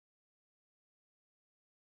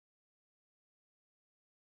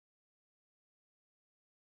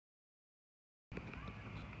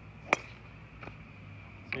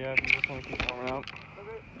Yeah, if you just want to keep warming up.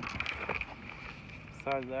 Okay.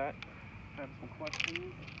 Besides that, I have some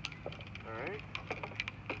questions. Alright.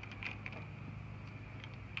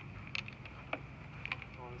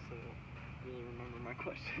 Honestly, I don't really remember my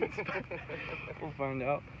questions. We'll find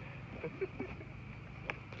out.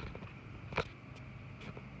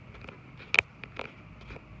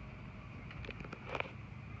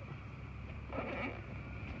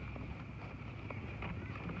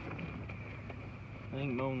 I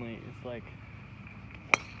think mainly it's like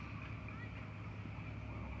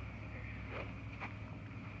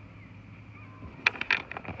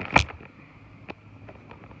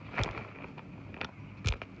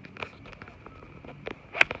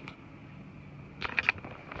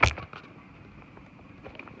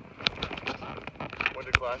when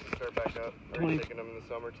do classes start back up? Are you taking them in the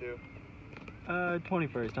summer too?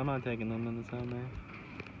 21st. I'm not taking them in the summer.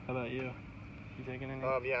 How about you? You taking any?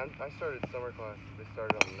 Yeah, I started summer classes. They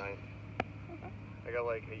started on the 9th. Okay. I got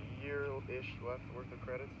like a year-ish left worth of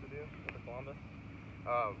credits to do. With Columbus?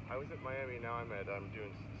 I was at Miami, now I'm doing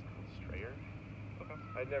this called Strayer. Okay.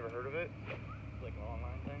 I'd never heard of it. Like an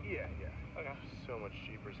online thing? Yeah. Okay. So much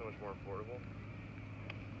cheaper, so much more affordable.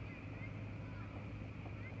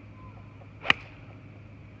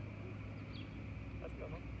 That's good,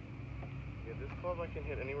 man. Yeah, this club I can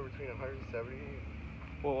hit anywhere between 170,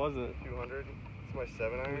 What was it? 200. It's my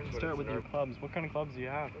 7-iron. Start with your clubs. What kind of clubs do you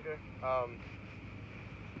have? Okay. I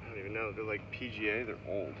don't even know. They're like PGA. They're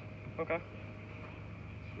old. Okay.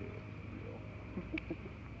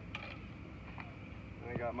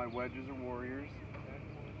 And I got my wedges or Warriors.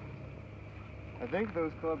 I think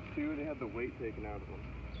those clubs too, they had the weight taken out of them.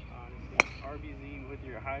 RBZ with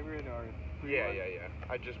your hybrid or? Yeah.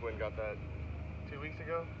 I just went and got that 2 weeks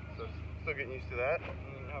ago, so still getting used to that.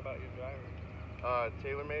 And how about your driver?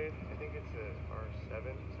 TaylorMade. I think it's a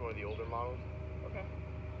R7. It's one of the older models. Okay.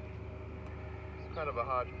 It's kind of a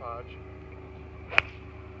hodgepodge.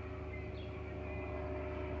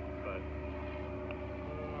 But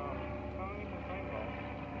how long have you been playing golf?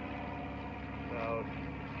 about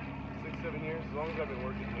 6-7 years. As long as I've been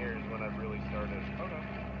working here is when I've really started. Okay.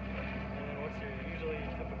 And then what's your usually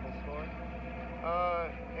typical score?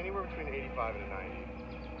 Anywhere between 85 and a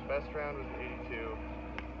 90. Best round was an 82.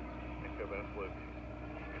 It could have been a fluke.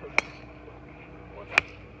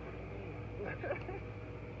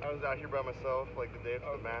 I was out here by myself like the day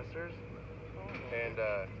after the Masters, and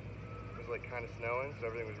it was like kind of snowing, so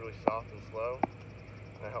everything was really soft and slow.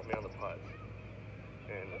 And that helped me on the putts.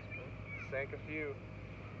 And sank a few.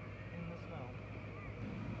 In the snow.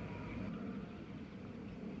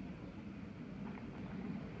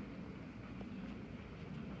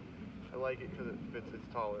 I like it because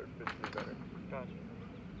it's taller, it fits me better. Gotcha.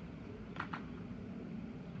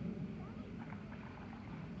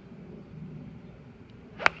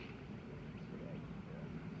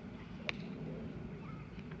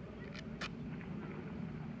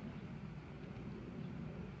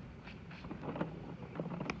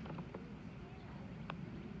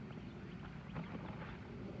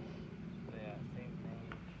 Yeah, same thing.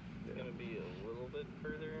 It's gonna be a little bit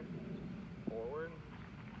further forward.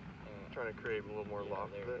 Trying to create a little more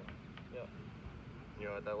loft with it. Yep. You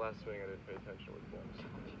know, at that last swing, I didn't pay attention with the balls.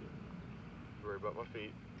 Worry about my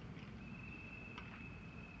feet.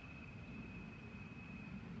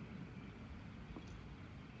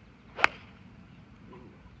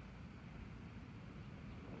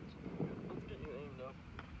 Let's get you aimed up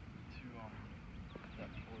to that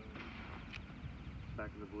blue.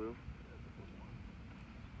 Back in the blue.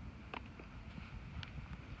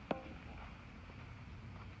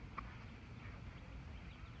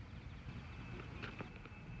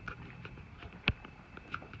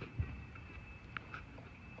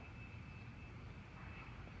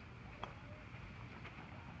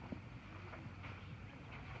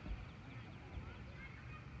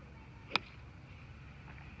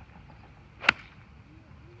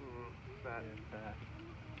 Fat. Fat.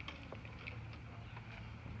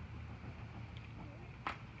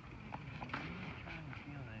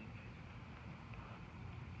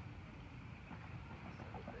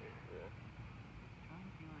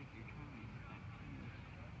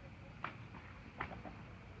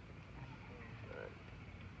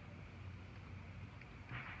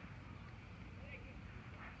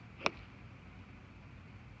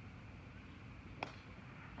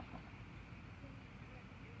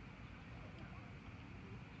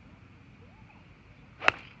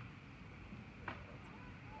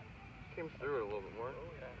 Came through it a little bit more. Oh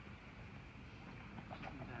yeah.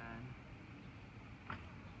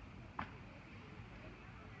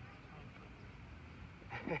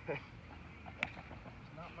 There's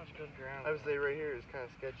not much good ground. I would say right here is kind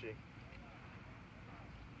of sketchy. It's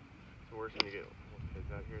worse when you get kids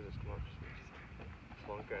out here that come up just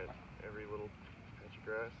plunk at every little patch of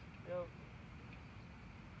grass. Yep.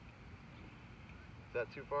 Is that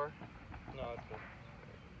too far? No, it's good. I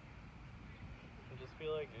just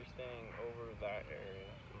feel like you're staying over that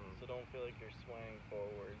area. So don't feel like you're swaying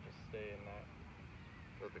forward. Just stay in that.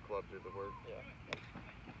 Let the club do the work. Yeah.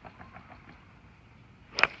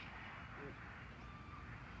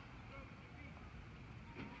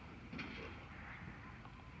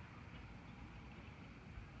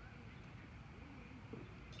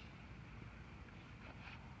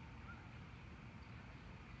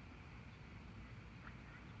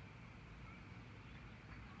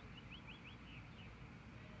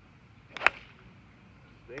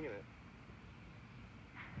 Dinging it.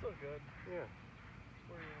 Still good. Yeah.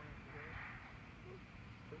 Where you want it to go?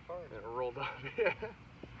 Pretty hard. And it rolled up. Yeah.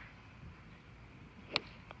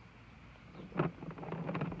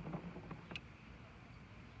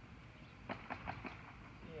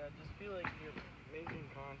 Yeah, I just feel like you're making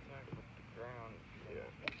contact with the ground. Yeah.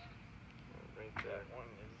 Right there. That one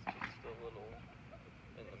is just a little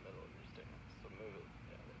in the middle of your stance. So move it.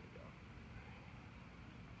 Yeah, there you go.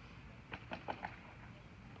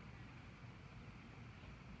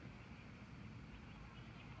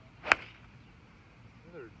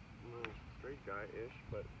 Another little straight guy-ish,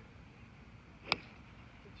 but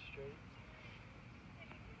It's straight.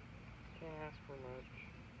 Can't ask for much.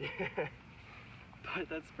 yeah. But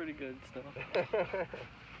that's pretty good still.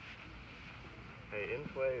 Hey, in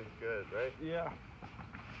play is good, right? Yeah.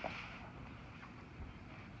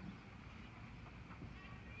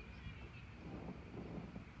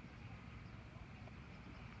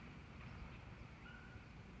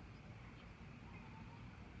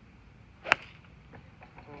 That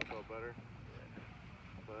felt better.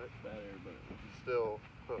 But Better, but still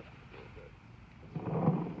hooked a little bit.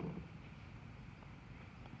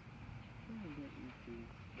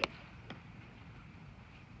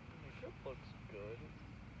 the grip looks good.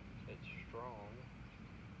 It's strong.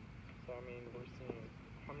 So I mean, we're seeing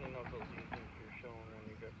how many knuckles do you think you're showing when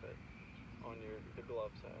you grip it on the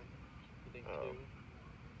glove side? You think Oh. 2?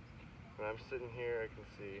 When I'm sitting here, I can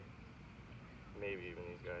see maybe even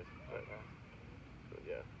these guys. But, Okay. but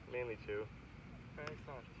yeah, mainly 2. Okay, it's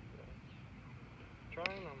not too bad.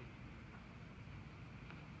 Trying them.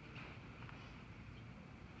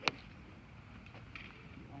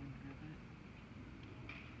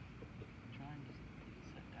 Try and just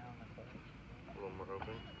sit down a bit. A little more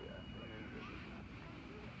open. Yeah, and then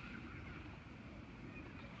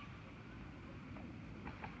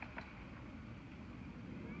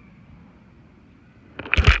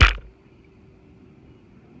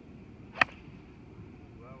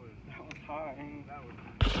that was high. That was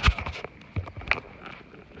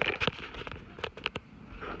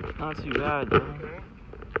Not too bad, though. okay.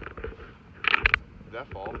 Did that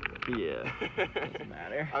fall? Yeah. Doesn't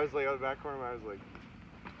matter. I was like, on the back corner, I was like,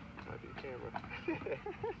 might be a camera.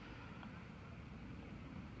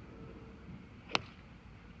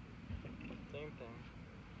 Same thing.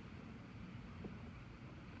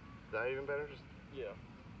 Is that even better? Just Yeah.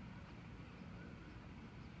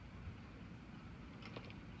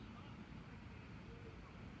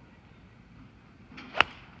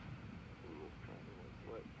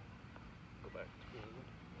 what? Go back to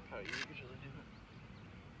how you usually do it.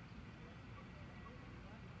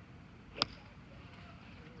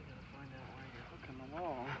 Really gotta find out why you're hooking the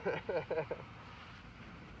wall.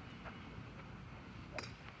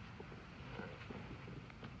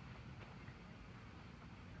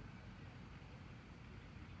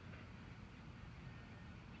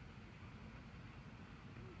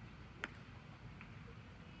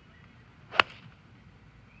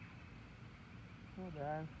 Not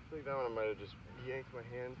bad. I think that one I might have just yanked my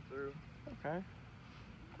hand through. Okay.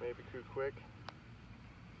 Maybe too quick.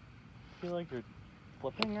 Feel like you're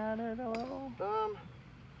flipping at it a little? Because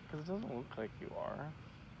it doesn't look like you are.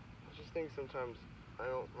 I just think sometimes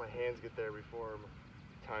my hands get there before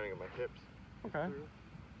the timing of my hips. Okay.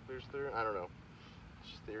 Clears through. I don't know.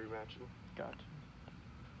 It's just theory matching. Gotcha.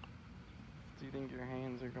 Do you think your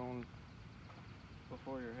hands are going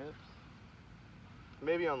before your hips?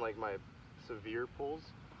 Maybe on like my severe pulls,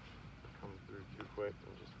 come through too quick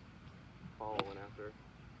and just following after.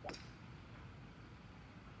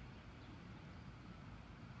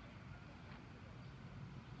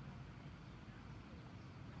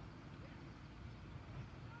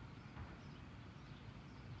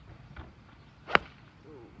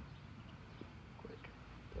 Ooh. Quick.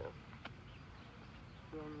 Yeah.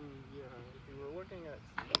 Yeah, if you were looking at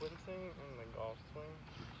sequencing in the golf swing,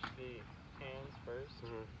 the hands first,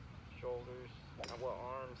 Mhm. shoulders, well,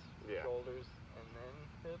 arms, Yeah. shoulders, and then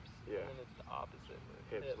hips. Yeah. And then it's the opposite.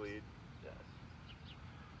 Hips lead. Yes.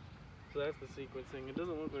 So that's the sequencing. It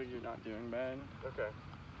doesn't look like you're not doing bad. Okay.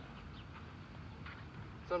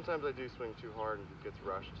 Sometimes I do swing too hard and it gets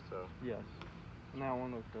rushed, so. Yes. And that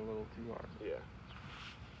one looked a little too hard. Yeah.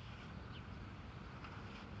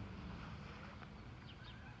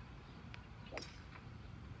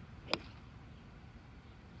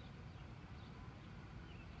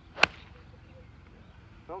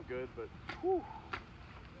 Felt good, but whew.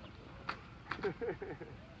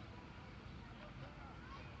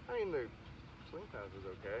 I mean, the swing pass was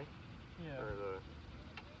okay. Yeah. Or the.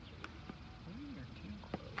 You're too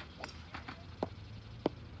close.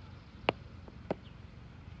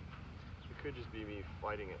 It could just be me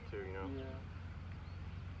fighting it too, you know? Yeah.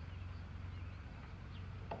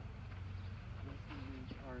 This is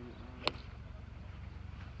the target line.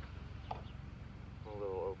 I'm a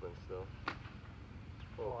little open still.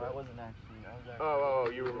 Oh, I wasn't actually. I was actually. Oh,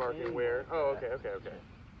 you were marking where? Oh, okay.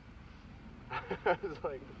 I was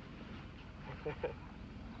like.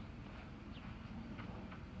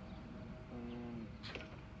 And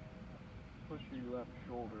push your left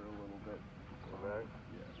shoulder a little bit. Back?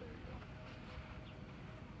 Yeah, there you go.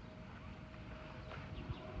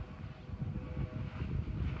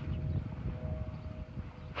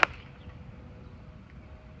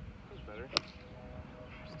 That's better.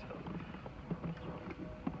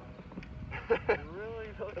 Really?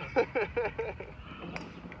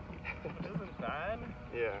 Which isn't bad.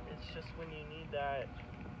 Yeah. It's just when you need that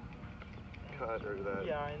Cut or that.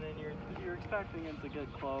 Yeah, and then you're expecting it to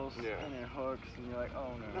get close, Yeah. and it hooks, and you're like,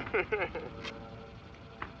 oh no.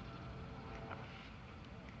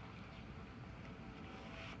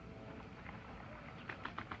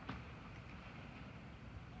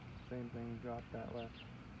 Same thing. Drop that left.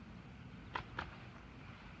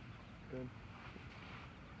 Good.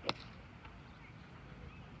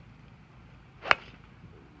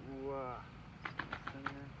 Wow.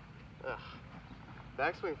 Center. Ugh.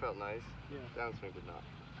 Backswing felt nice. Yeah. Downswing did not.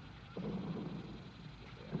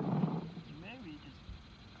 Maybe just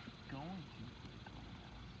going too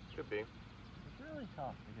quick. Could be. It's really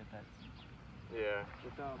tough to get that Yeah.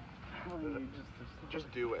 without telling you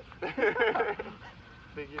Just do it.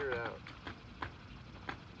 Figure it out.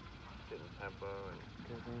 Getting tempo and.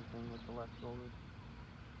 Okay, same thing with the left shoulder.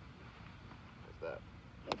 What's that?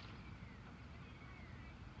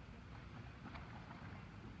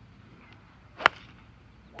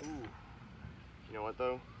 Ooh. You know what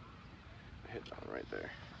though? I hit that one right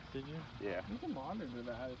there. Did you? Yeah. You can monitor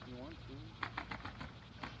that if you want to. You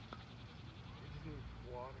just need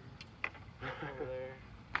water over there.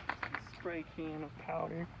 Spray can of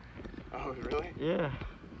powder. Oh, really? Yeah.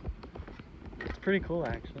 It's pretty cool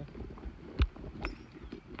actually.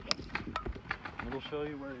 It'll show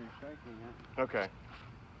you where you're striking at. Okay.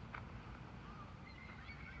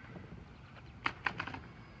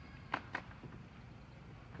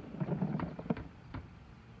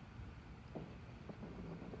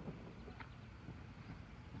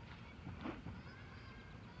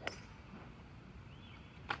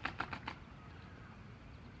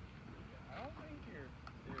 I don't think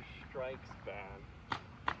your strike's bad.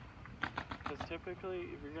 Because typically,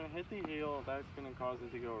 if you're going to hit the heel, that's going to cause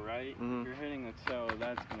it to go right. Mhm. If you're hitting the toe,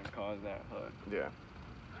 that's going to cause that hook. Yeah.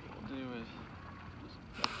 What we'll do is just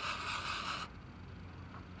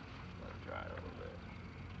let it dry a little bit.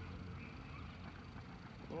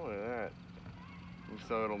 Oh, look at that. And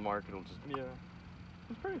so it'll mark, it'll just. Yeah.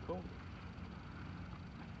 It's pretty cool.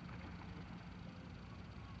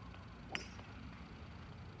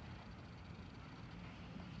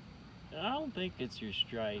 I don't think it's your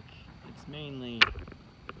strike. It's mainly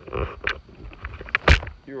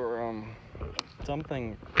your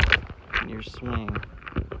something in your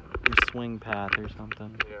swing path or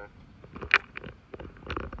something. Yeah.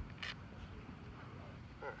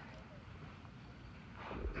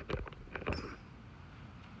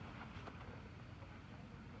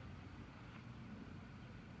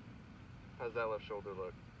 How's that left shoulder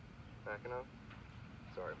look? Back enough?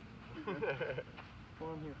 Sorry. Well,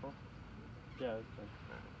 I'm here, Paul. Yeah, that's fine.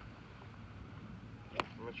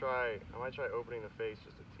 I might try opening the face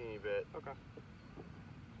just a teeny bit. Okay.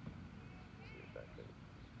 See if that can.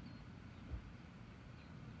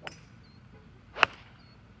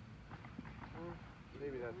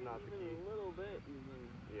 Maybe that's not the key. A little bit, even.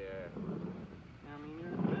 Yeah. I mean, you're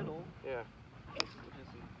in the middle, Yeah. which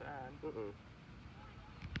isn't bad. Mm-mm.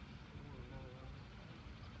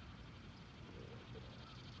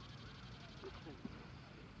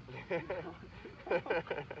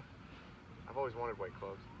 I've always wanted white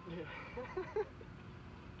clubs. Yeah.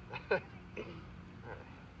 Alright.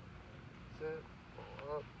 Set,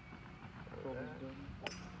 pull up. Like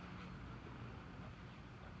that.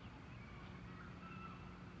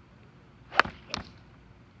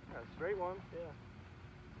 Yeah, straight one. Yeah.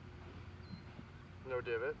 No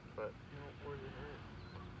divot, but. No, where's it hurt?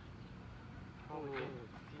 Probably can't even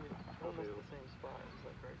see it. Almost the same spot. It's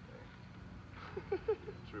like right there.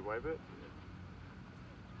 Should we wipe it?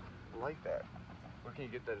 I like that. Where can you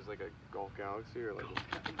get that? Is like a Golf Galaxy or like a...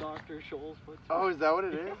 Dr. Scholl's puts. Oh, is that what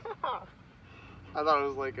it is? I thought it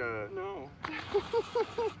was like a... No.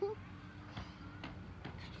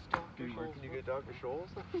 Dude, where can you get Dr. Scholl's?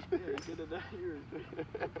 Yeah, you get it at your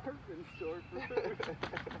apartment store for food.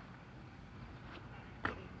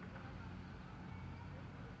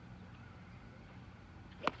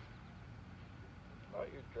 Oh,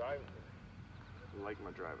 you're driving. I like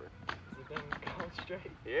my driver. Is the thing going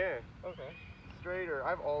straight? Yeah. Okay. Straighter.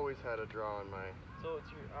 I've always had a draw on my... So it's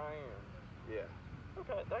your iron. Yeah.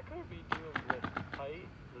 Okay, that could be due to the height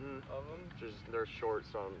of them. Just, they're short,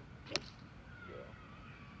 so I'm... Yeah.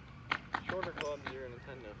 Shorter clubs, you're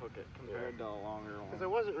intending to hook it compared to a longer one. Because I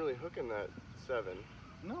wasn't really hooking that 7.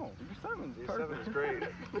 No, your 7's Your perfect. 7 is great.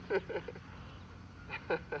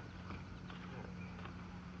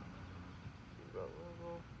 About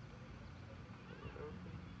level.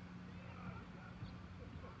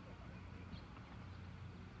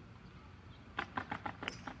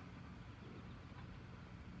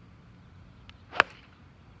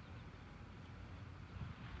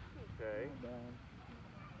 Okay.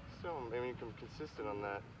 So, I mean, I'm consistent on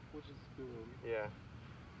that. Which is good. Yeah.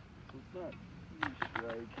 So it's not huge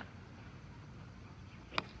strike.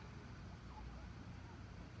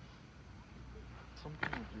 Something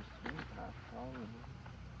with your swing path, probably.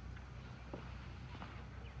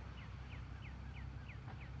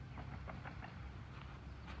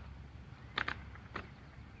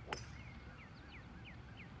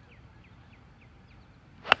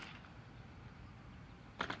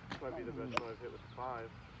 Might be the best one I've hit with 5.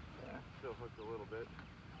 Yeah. Still hooked a little bit.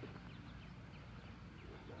 It's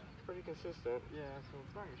pretty consistent. Yeah, so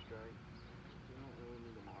it's not your strike. You don't really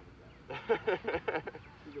need a model guy.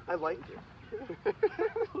 I liked it.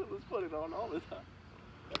 Let's put it on all the time.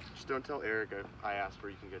 Just don't tell Eric I asked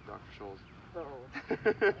where you can get Dr. Scholl's. Oh.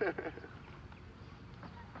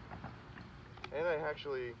 And I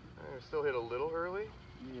still hit a little early.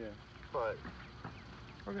 Yeah. But.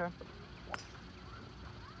 Okay.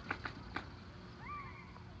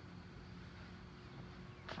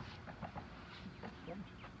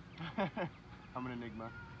 I'm an enigma.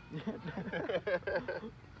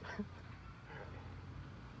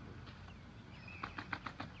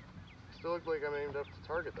 Still look like I'm aimed up to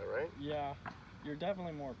target though, right? Yeah. You're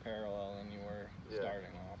definitely more parallel than you were Yeah.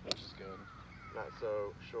 starting off, which is good. Not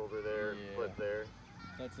so shoulder there, Yeah. foot there.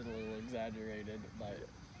 That's a little exaggerated, but... Yeah.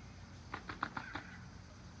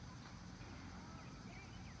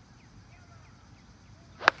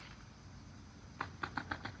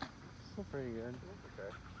 Still pretty good.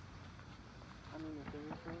 Okay. I mean, if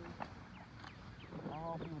anything, I don't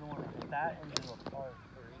know if you would want to hit that into a par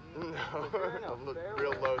 3. No, If you're in a I'm looking fairway-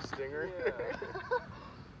 real low stinger. Yeah. If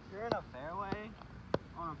you're in a fairway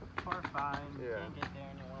on a par 5 and you Yeah. can't get there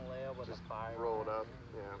and you want to lay up with Just a 5. roll it up,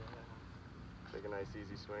 iron, yeah. Take a nice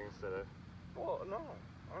easy swing instead of... Well, no.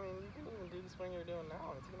 I mean, you can even do the swing you're doing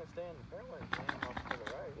now and it's going to stay in the fairway and stay off to the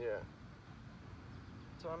right. Yeah.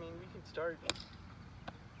 So, I mean, we can start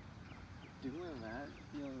doing that,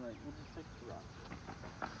 feeling like we'll just take the rock.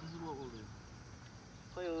 This is what we'll do.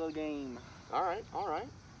 Play a little game. Alright, alright.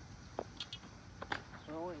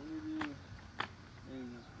 What I want you to do is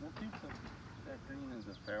we'll keep that green as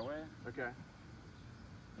a fairway. Okay.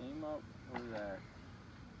 Aim up over that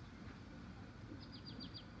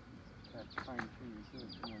pine tree. You see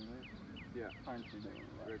what's going right? Yeah. Pine tree there on the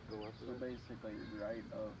left. Right to the left So of it? basically right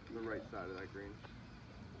of The right side of that green.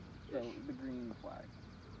 the green flag.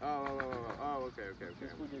 Oh, okay.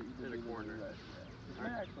 This will get you to In do a corner. the red. Yeah. You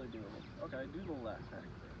may actually do it. Okay, do the left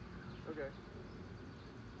actually. Okay.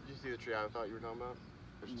 Did you see the tree I thought you were talking about?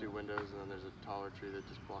 There's 2 No. windows and then there's a taller tree that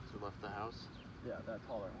just blocks the left of the house. Yeah, that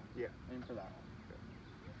taller one. Yeah. Aim for that one.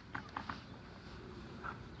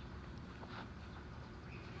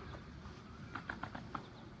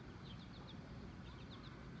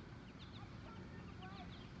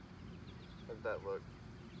 How'd that look?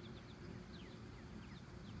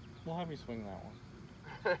 We'll have you swing that one.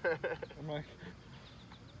 I'm like,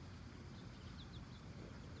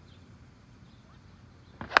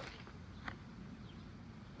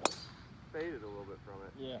 Faded a little bit from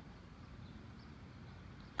it. yeah.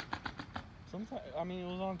 Sometimes, I mean, it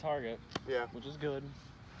was on target, Yeah. which is good.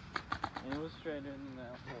 And it was straighter than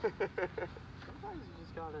that. Sometimes you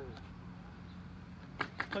just gotta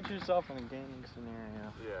put yourself in a gaming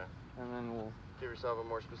scenario. Yeah. And then we'll give yourself a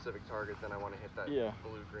more specific target than I want to hit that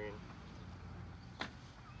blue-green.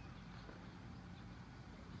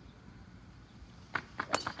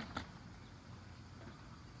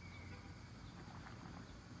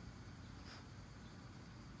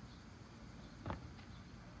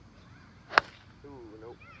 Ooh,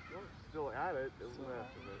 nope. Nope. Still at it. It was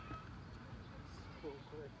left of it. So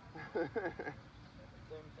quick. Same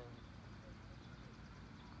thing.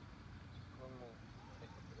 Then we'll take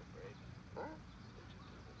a bit of break. Alright.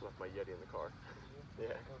 Left my Yeti in the car.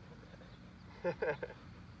 Yeah.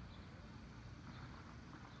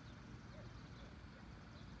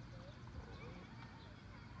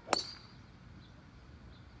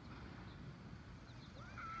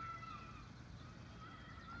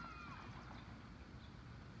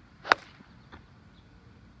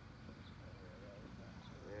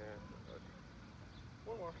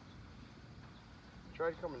 One more.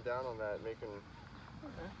 Tried coming down on that, making.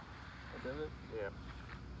 Okay. A divot? Yeah.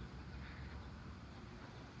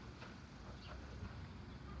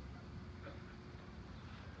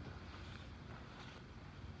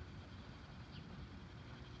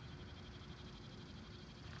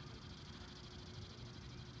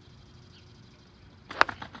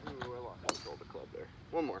 Ooh, I lost control of the club there.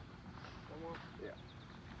 One more. One more? Yeah.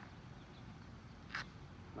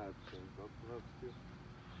 Might have to change both gloves too.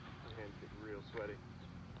 My hands get real sweaty.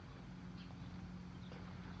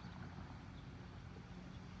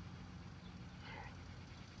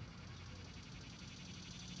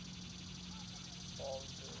 All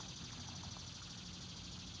good.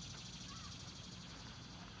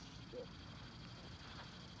 Good.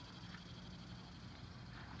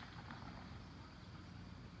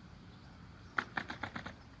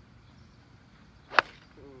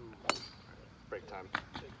 Ooh. Break time.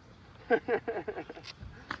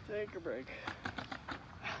 Take a break.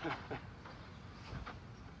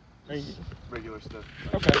 Regular stuff.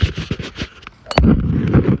 Okay.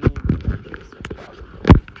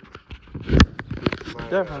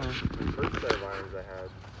 Definitely. The first set of irons I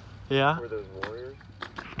had were those Warriors,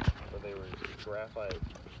 but they were graphite,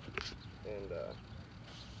 and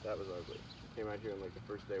that was ugly. Came out here on like the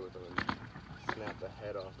first day with them and snapped the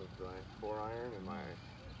head off of my 4-iron and my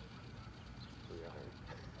 3-iron.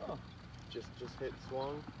 Oh. Just hit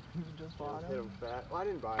swung. You just bought hit them fat. Well, I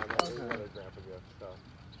didn't buy them. They were another grandpa gift, so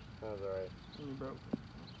that was alright. And you broke.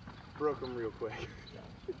 Broke them real quick.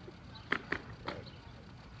 Right.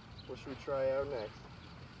 What should we try out next?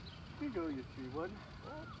 You go your 3-wood.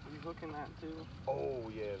 Are you hooking that too? Oh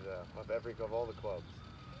yeah, of all the clubs,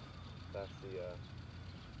 that's the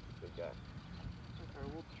big guy. Okay,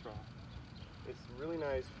 we'll try. It's really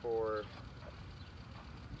nice for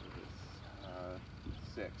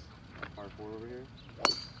 6 R4 over here,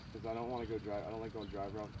 because I don't want to go drive. I don't like going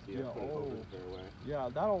driver off the tee. I put it over the fairway. Yeah,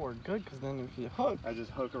 that'll work good, because then if you hook, I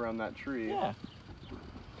just hook around that tree. Yeah.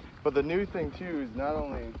 But the new thing too is not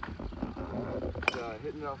only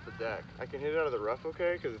hitting it off the deck. I can hit it out of the rough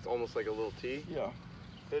okay, because it's almost like a little tee. Yeah.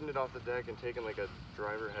 Hitting it off the deck and taking like a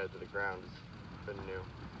driver head to the ground has been new.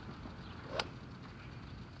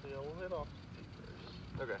 So yeah, we'll hit off the tee first.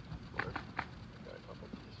 Okay. Got a couple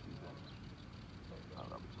tees for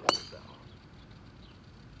that.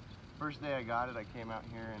 First day I got it, I came out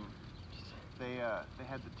here and they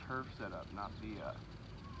had the turf set up, not the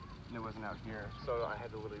and it wasn't out here. So I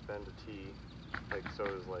had to literally bend a tee, like so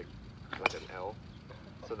it was like an L,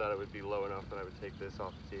 so that it would be low enough that I would take this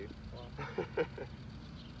off the tee. Wow.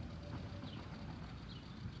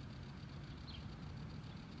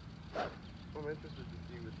 I'm interested to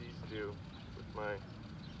see what these do with my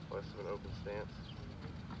less of an open stance.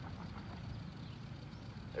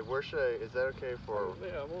 Hey, where should I, is that okay for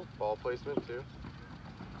ball placement too?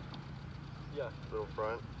 Yeah. Little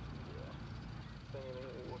front? Yeah.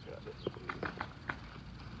 We'll look at this.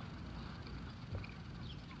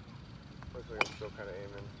 Looks like I'm still kind of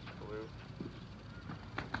aiming blue.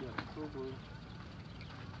 Yeah, still blue.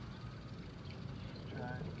 Try.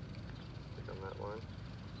 Stick on that one.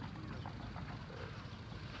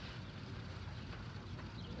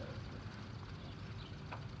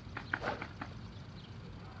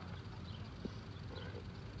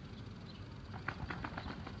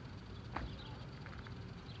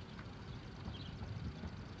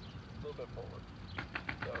 A little bit forward.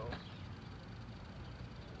 So,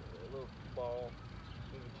 a little ball,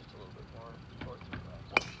 maybe just a little bit more towards the back.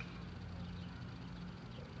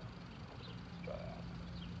 Try that.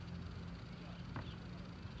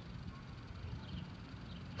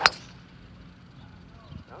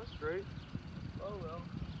 That was straight. Oh well.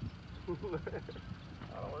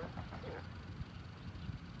 That'll work. Yeah.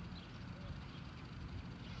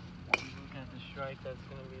 Look at the strike, that's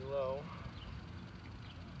going to be low.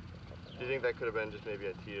 Do you think that could have been just maybe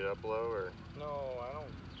I teed it up low, or? No, I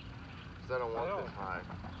don't. Because I don't want this high.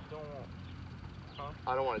 Don't want. Huh?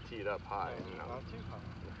 I don't want to tee it up high. No, not too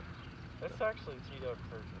high. It's actually teed up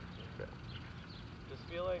perfect. Okay. Just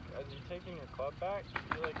feel like as you're taking your club back,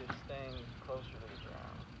 feel like it's staying closer to the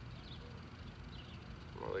ground.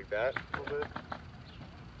 More like that, a little bit.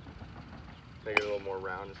 Make it a little more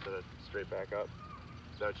round instead of straight back up.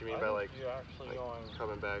 Is that what you mean by like? You're actually like going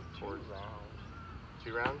coming back towards. round.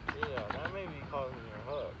 2 round? Yeah, that may be causing your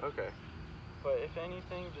hook. Okay. But if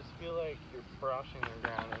anything, just feel like you're brushing the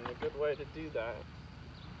ground, and a good way to do that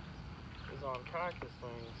is on practice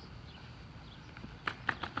swings.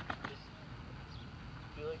 Just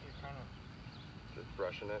feel like you're kind of just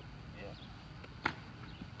brushing it. Yeah.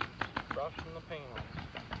 Brushing the paint on.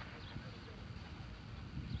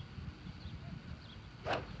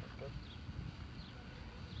 That's good.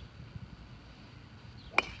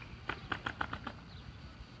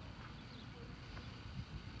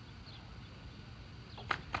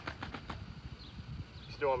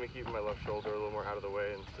 Still want me keeping my left shoulder a little more out of the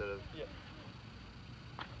way instead of... Yeah.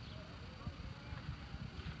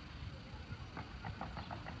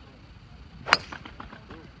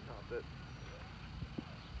 Ooh, dropped it.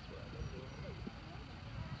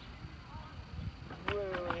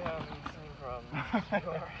 Literally having the same problem.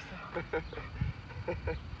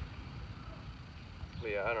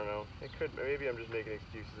 Yeah, I don't know. It could, maybe I'm just making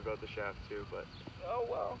excuses about the shaft too, but... Oh,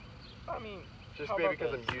 well, I mean... Just maybe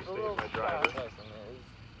because I'm used to it, my driver.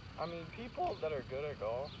 I mean, people that are good at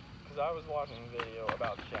golf, because I was watching a video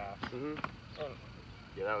about shafts, and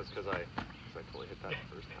yeah, that was because I totally hit that the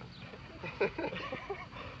first time.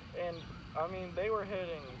 and I mean, they were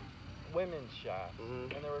hitting women's shafts,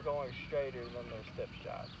 and they were going straighter than their stiff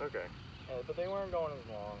shafts. Okay. But they weren't going as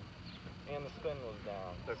long, and the spin was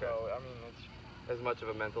down. Okay. So I mean, it's as much of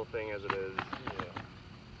a mental thing as it is.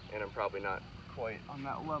 Yeah. And I'm probably not quite on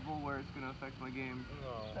that level where it's going to affect my game.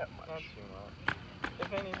 No, that much. Not too much.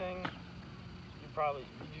 If anything,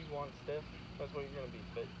 you want stiff, that's what you're going to be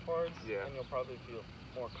fit towards, and you'll probably feel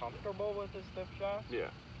more comfortable with a stiff shaft. Yeah.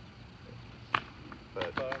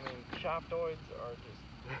 But I mean, shaftoids are just,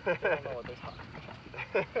 they don't know what they're talking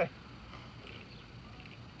about.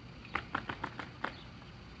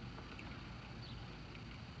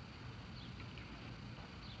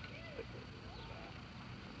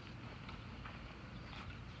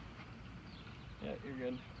 Yeah, you're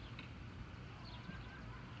good.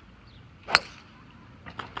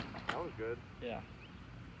 That was good. Yeah.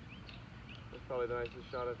 That's probably the nicest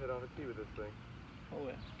shot I've hit off a tee with this thing. Oh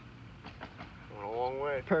yeah. Went a long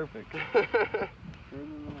way. Perfect. Further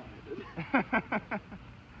than I did.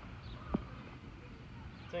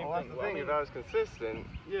 Same well, that's the thing. If I was consistent,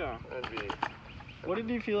 yeah, that'd be... What did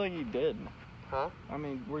you feel like you did? Huh? I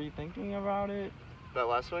mean, were you thinking about it? That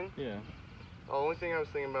last swing? Yeah. The only thing I was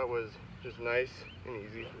thinking about was just nice and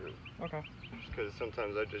easy through. Okay. Just because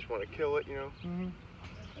sometimes I just want to kill it, you know?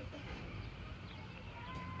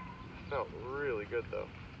 Felt really good though.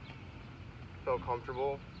 Felt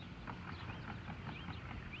comfortable.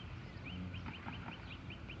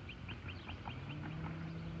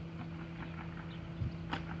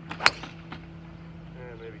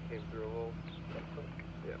 Yeah, maybe came through a little.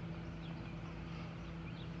 Yeah.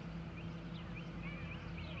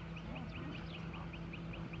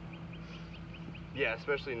 Yeah,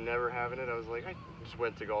 especially never having it. I was like, I just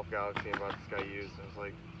went to Golf Galaxy and bought this guy used. I was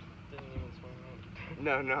like, Didn't even swing it.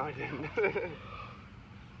 no, I didn't.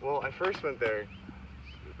 Well, I first went there,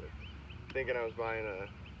 thinking I was buying a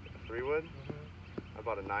 3-wood. I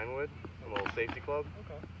bought a 9-wood, a little safety club.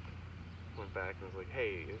 Okay. Went back and was like,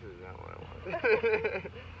 hey, this is not what I want.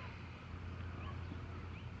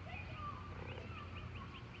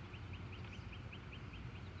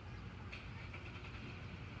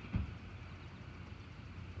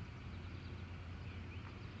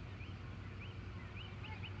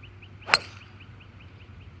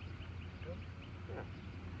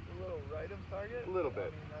 A little right of target? A little bit. I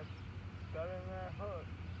mean, that's better than that hook.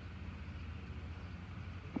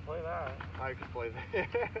 You can play that. I could play that.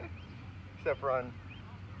 Except for on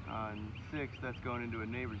 6, that's going into a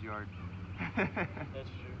neighbor's yard. That's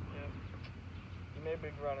true, yeah. You may be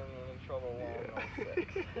running into trouble along on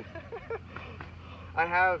 6. I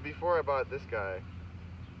have, before I bought this guy.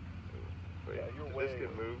 Wait, yeah, you're did way this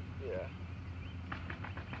get moved? Yeah.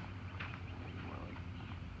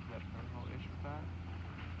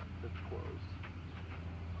 It's close.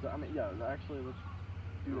 So, I mean, yeah, actually, let's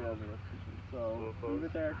do the other repetition. So, leave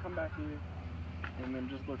it there, come back here. And then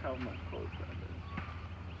just look how much close that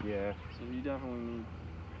is. Yeah. So you definitely need,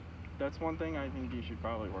 that's one thing I think you should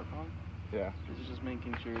probably work on. Yeah. Is just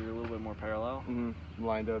making sure you're a little bit more parallel.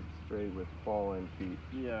 Lined up straight with fallen feet.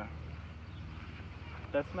 Yeah.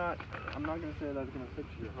 That's not, I'm not going to say that's going to fix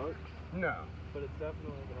your hooks. No. But it's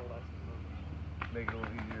definitely going to lessen them. Make it a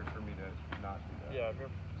little easier for me to not do that. Yeah, if you're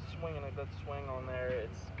swinging that swing on there,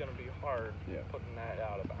 it's going to be hard putting that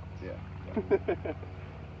out of bounds. Yeah.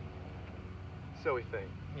 So we think.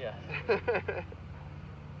 Yes. Alright.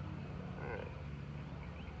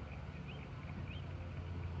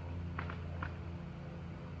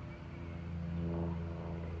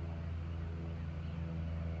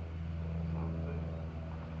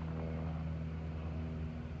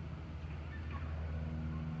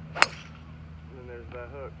 And then there's that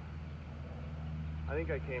hook. I think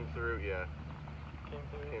I came through, yeah.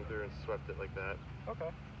 Came through and swept it like that.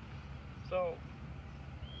 Okay. So,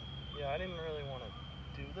 yeah, I didn't really want to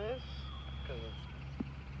do this because it's,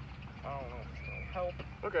 I don't know if it's going to help.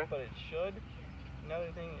 Okay. But it should.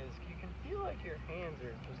 Another thing is you can feel like your hands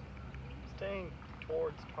are just staying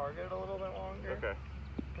towards target a little bit longer. Okay.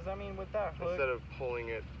 Because, I mean, with that hook... Instead of pulling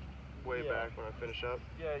it way back when I finish up?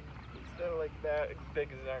 Yeah, instead of like that big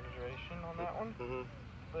exaggeration on that one.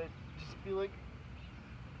 But just feel like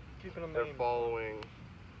keeping them... They're following...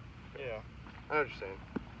 Yeah. I understand.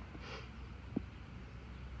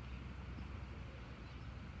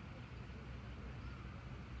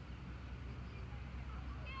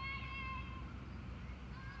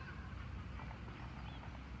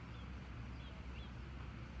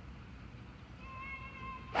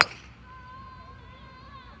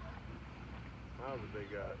 That was a big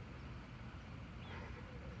guy.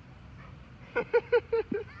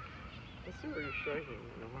 Let's see where you're striking.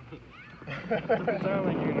 Doesn't sound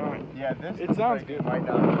like you're not. Yeah, this it sounds good. Might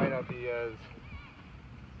not be as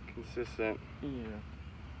consistent. Yeah.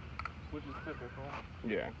 Which is typical.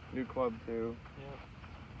 Yeah. New club too. Yeah.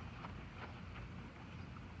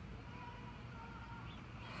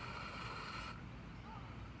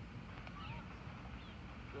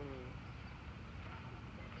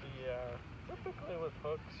 Yeah. Typically with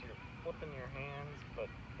hooks, you're flipping your hands, but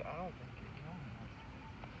I don't think you're doing that.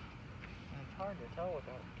 And it's hard to tell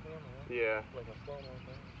without the camera. Yeah. Like a slow-mo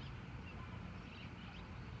thing.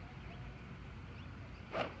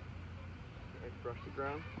 Brush the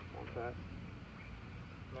ground on that.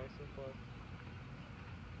 Nice and slow.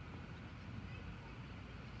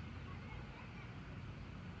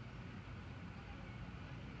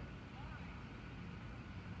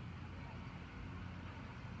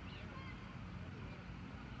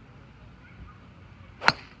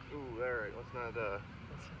 Ooh, alright, let's not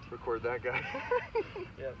record that guy.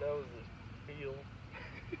 Yeah, that was his heel.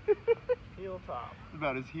 Heel top. It's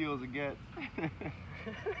about as heel as it gets.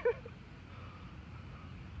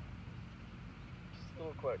 Just a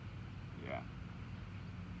little quick. Yeah.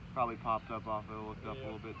 Probably popped up off it, looked up a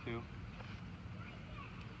little bit too.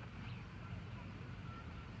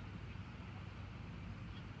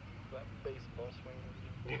 That baseball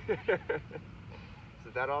swing. Is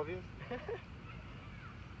it that obvious?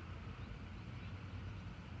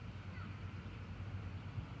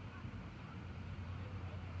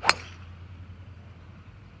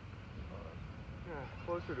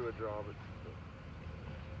 Closer to a draw, but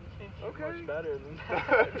okay. Much better than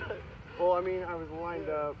that. Well, I mean, I was lined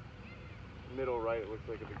up middle right. It looks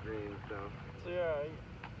like at the green, so. So yeah.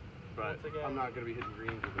 But again, I'm not gonna be hitting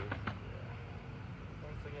greens with this.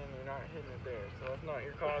 Once again, you're not hitting it there, so that's not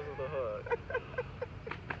your cause of the hook.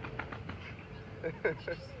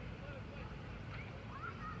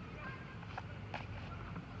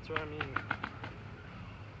 That's what I mean.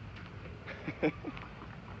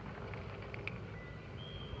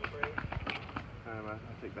 I'll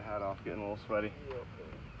take the hat off, getting a little sweaty. Yep.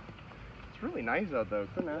 It's really nice out though.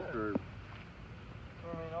 Couldn't ask for.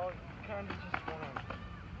 I mean, you kind of just want to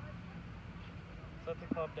set the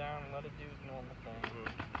club down and let it do its normal thing.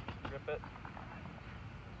 Grip it.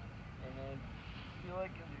 And then feel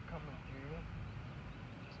like as you're coming through,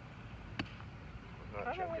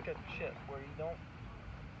 kind of like a chip where you don't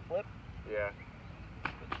flip. Yeah.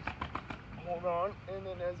 But just hold on, and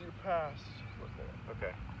then as you pass, flip it.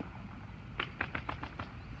 Okay.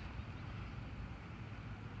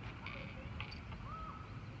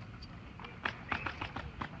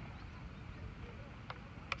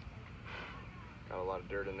 Got a lot of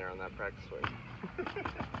dirt in there on that practice swing.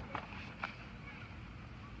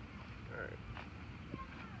 Alright.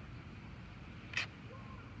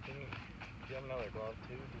 Do you have another glove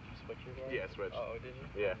too? Did you switch your glove? Yeah, switch. Oh, did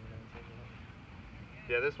you? Yeah.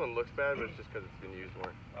 Yeah, this one looks bad, but it's just because it's been used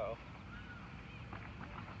more. Oh.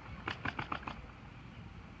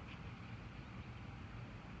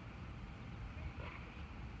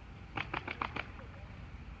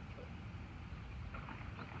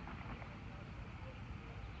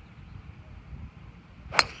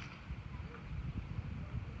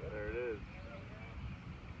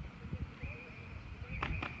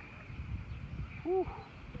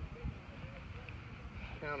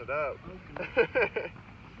 count it up. Okay.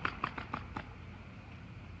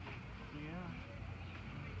 Yeah.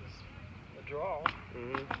 The draw.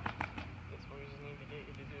 Mhm. That's what we just need to get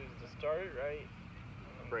you to do is to start it right.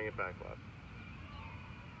 Bring it back left.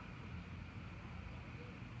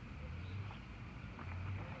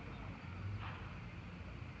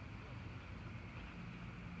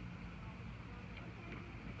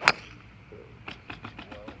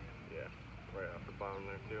 Yeah, right off the bottom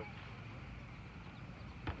there too.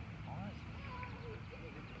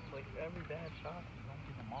 Like every bad shot, don't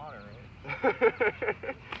get the moderate.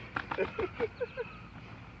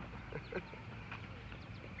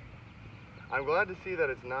 I'm glad to see that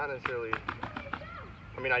it's not necessarily.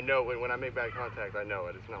 I mean, I know when I make bad contact, I know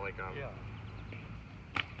it. It's not like I'm. Yeah.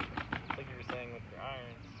 Like you were saying with your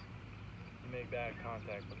irons, you make bad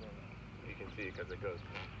contact with them. You can see because it goes.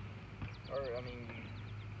 Or I mean,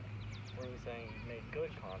 were you saying you made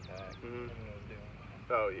good contact and it was doing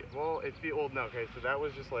that? Oh yeah. Well, it's the old no. Okay, so that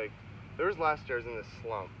was just like there was last year I was in this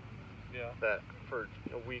slump. Yeah. That for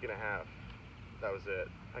a week and a half, that was it.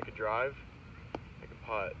 I could drive, I could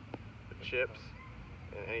putt, the chips,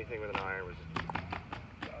 and anything with an iron was just.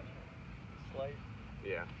 Gotcha. Slight.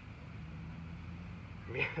 Yeah.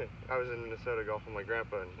 I was in Minnesota golfing with my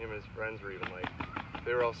grandpa, and him and his friends were even like,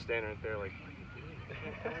 they were all standing right there like, what are you doing?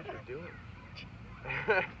 I don't know what you're doing.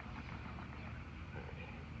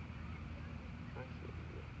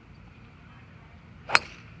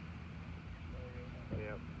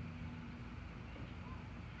 Yep.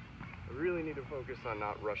 I really need to focus on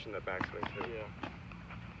not rushing the backswing too. Yeah.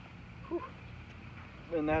 Whew.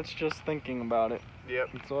 And that's just thinking about it. Yep.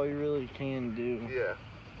 That's all you really can do. Yeah.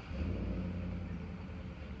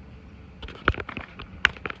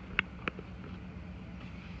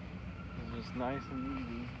 It's just nice and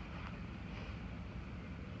easy.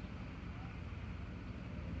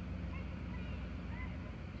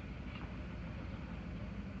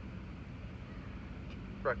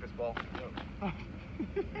 Breakfast ball. Yep.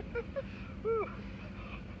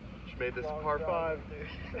 Just made this a Long par drive, 5.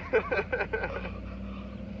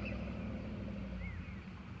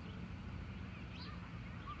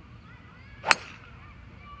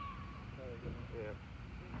 Yeah.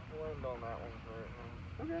 We'll end on that one for right now.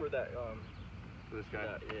 Okay. For that, For this guy.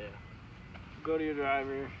 yeah. Go to your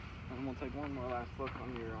driver, and we'll take one more last look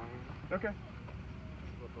on your iron. Okay.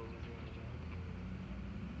 What those are doing again.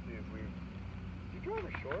 See if we. Is your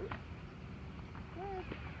driver short?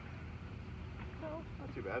 No, not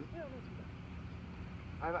too bad. Yeah, not too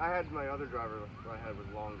bad. I had my other driver I had was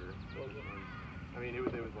longer. Was it? I mean, it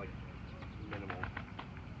was like minimal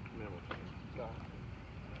change. No.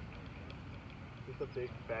 Just a big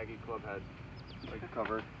baggy club head, like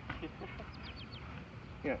cover.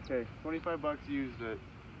 Yeah, okay, $25 used at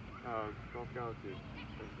Golf Galaxy.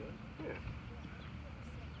 Pretty good. Yeah.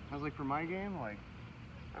 I was like, for my game, like,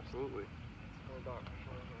 absolutely.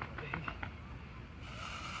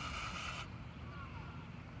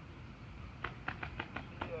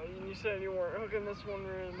 Yeah, and you said you weren't hooking this one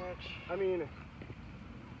very much. I mean,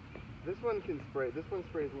 this one can spray. This one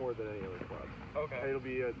sprays more than any other club. Okay. It'll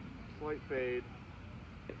be a slight fade,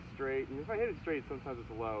 straight, and if I hit it straight, sometimes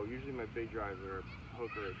it's low. Usually my big drives are a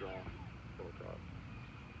hook or a draw.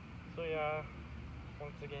 So yeah,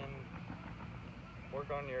 once again, work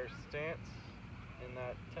on your stance and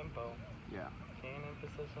that tempo. Yeah. Can't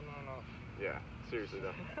emphasize on that enough. Yeah, seriously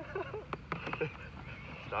though.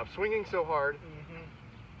 Stop swinging so hard.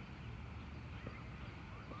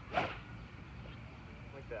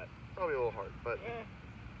 Like that. Probably a little hard, but. Yeah,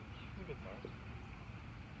 it's a good sign.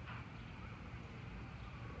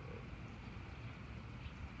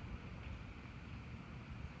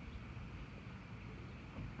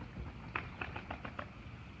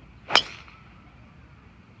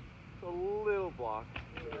 It's a little block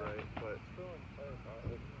to the right, but. Still in play,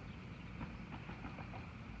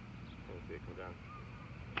 Let's see it come down.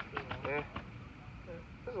 Yeah.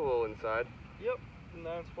 There's a little inside. Yep, and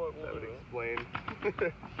that's what we'll That would do. explain.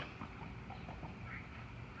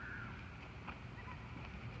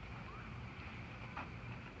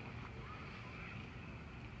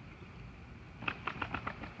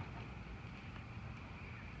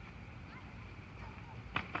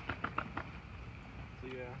 So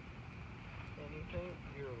yeah, anything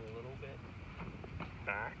you're a little bit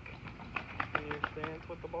back in your stance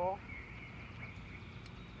with the ball.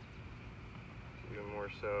 Even more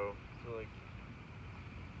so. So like,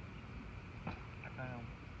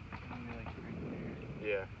 maybe like right there.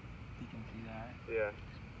 Yeah. You can see that. Yeah.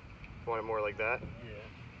 Want it more like that? Yeah.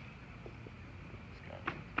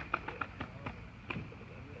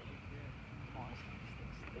 Honestly, these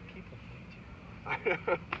things, they keep them way too. I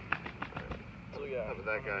know. So So yeah, how about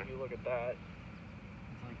that guy? If you look at that, it's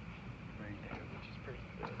like right there, which is pretty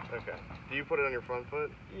good. Okay. Do you put it on your front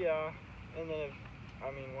foot? Yeah, and then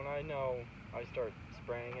when I know I start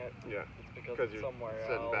spraying it, yeah, it's because it's you're somewhere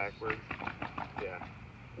setting else. backwards. Yeah.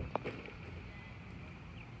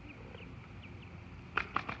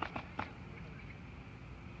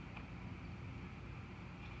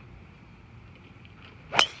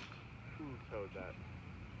 Who towed that?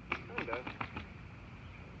 Kinda.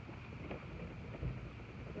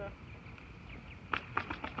 Yeah.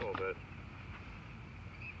 A little bit.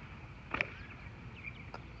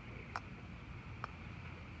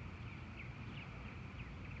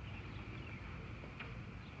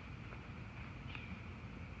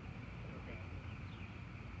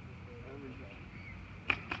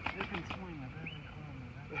 You can swing it every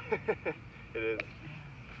time. It is.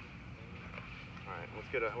 Alright,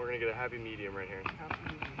 we're gonna get a happy medium right here.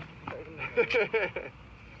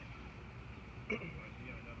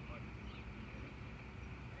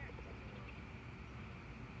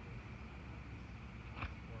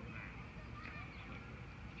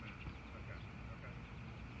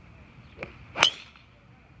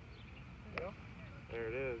 There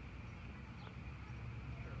it is.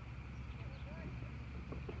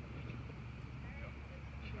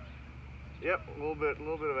 Yep, a little bit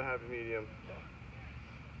of a happy medium.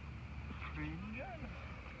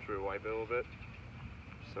 Should we wipe it a little bit?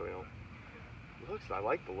 So you know. I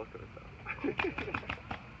like the look of it though. It's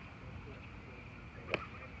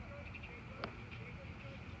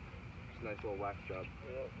a nice little wax job.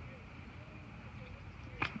 Yep.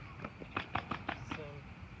 Same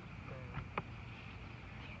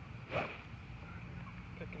thing.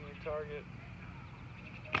 Picking your target.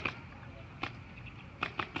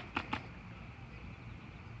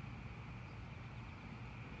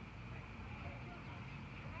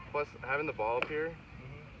 Plus, having the ball up here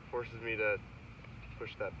forces me to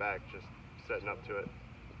push that back, just setting up to it.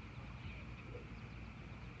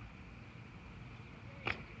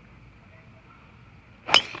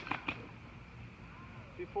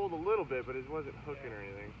 He pulled a little bit, but it wasn't hooking or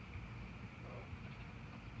anything.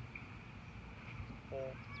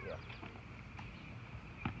 Pull, yeah.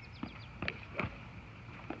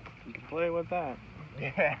 You can play with that.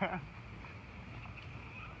 Yeah.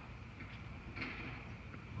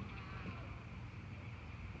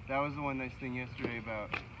 That was the one nice thing yesterday about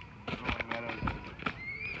Rolling Meadows.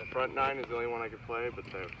 The front 9 is the only one I could play, but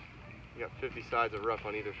you got 50 sides of rough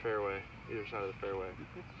on either side of the fairway.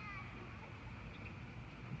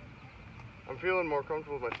 I'm feeling more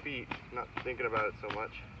comfortable with my feet, not thinking about it so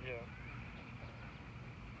much. Yeah.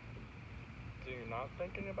 So you're not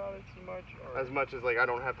thinking about it too much? Or? As much as like I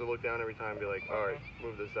don't have to look down every time and be like, alright,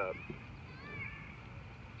 move this up.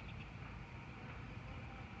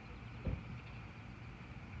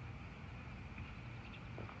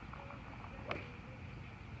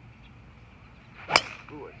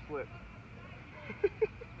 Ooh, I slipped.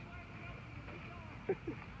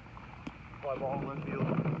 Fly ball left field.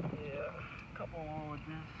 Yeah. A couple more with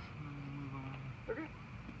this, and then we'll move on. Okay.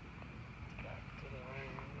 Back to the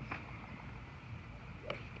irons.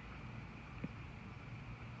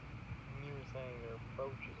 And you were saying their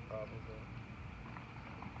approach is probably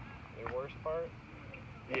their worst part?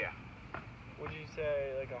 Yeah. Would you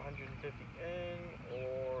say like 150 in,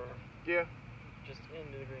 or Yeah. just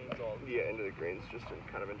into the greens all the time? Yeah, into the greens, just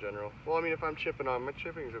kind of in general. Well, I mean, if I'm chipping on, my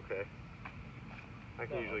chipping's okay. I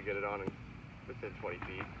can usually get it on within 20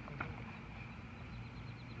 feet.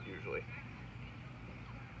 Usually.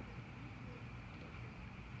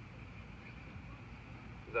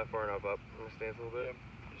 Is that far enough up in the stance a little bit? Yep.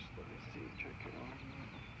 Just let me see, check it on.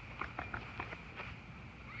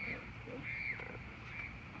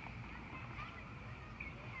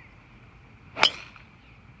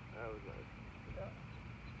 That was nice. Yeah.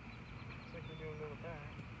 Looks like we're doing good with that.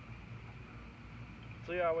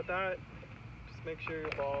 So yeah, with that, just make sure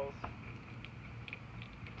your ball's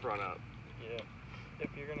Front up. yeah. If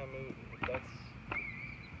you're gonna move,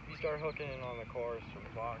 you start hooking in on the course or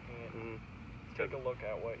blocking it. Mm-hmm. Take a look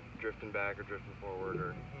at what Drifting back or drifting forward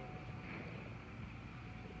or.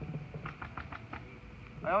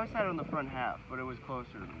 I always had it on the front half, but it was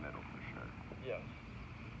closer to the middle for sure. Yeah.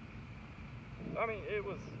 I mean, it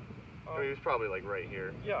was. I mean, it was probably like right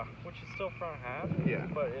here. Yeah, which is still front half. Yeah.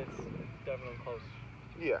 But it's definitely close.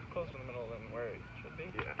 Yeah. Closer to the middle than where it should be.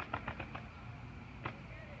 Yeah.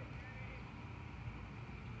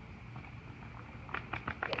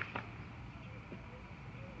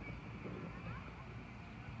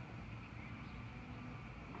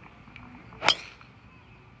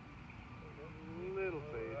 Little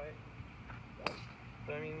fade. Right.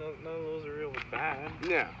 But I mean, none of those are really bad.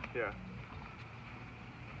 Yeah, yeah.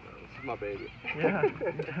 is my baby. Yeah, you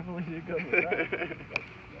definitely did good with that.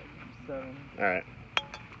 7. Alright.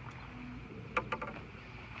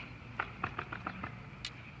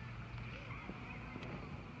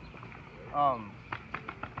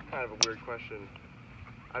 Kind of a weird question.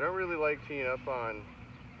 I don't really like teeing up on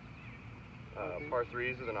par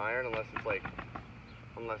 3s with an iron unless like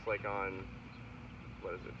on,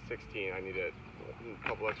 what is it, 16, I need a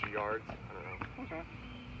couple extra yards. I don't know. Okay.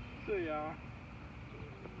 So yeah,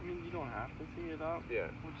 I mean, you don't have to tee it up. Yeah.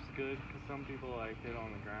 Which is good, because some people like hit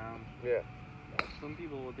on the ground. Yeah. Some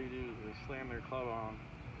people, what they do is they slam their club on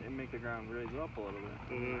and make the ground raise up a little bit.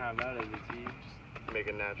 Mm-hmm. And have that as a tee. Just make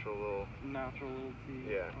a natural little tee.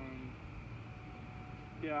 Yeah.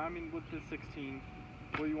 Yeah, I mean, with the 16,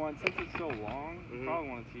 what you want, since it's so long, you probably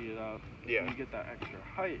want to tee it up. Yeah. So you get that extra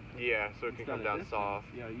height. Yeah, so it can come down soft.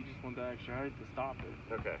 Yeah, you just want that extra height to stop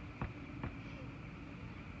it. Okay.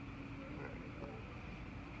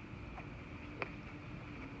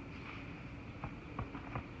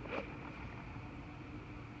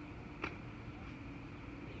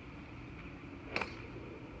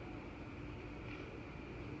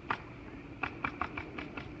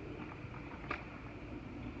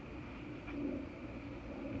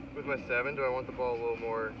 With my 7, do I want the ball a little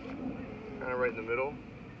more kind of right in the middle?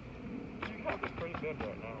 You have it pretty good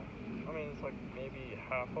right now. I mean, it's like maybe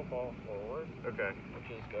half a ball forward. Okay.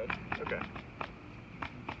 Which is good. Okay.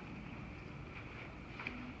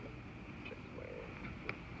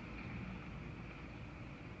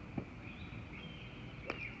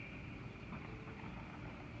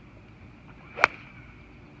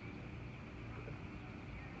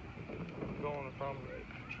 Going from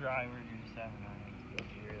driver to 7 iron.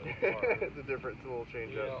 It's a little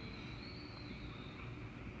change up. Yeah.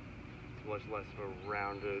 It's much less of a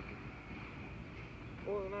rounded.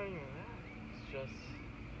 Well, not even that. It's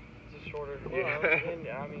just shorter club. Yeah. And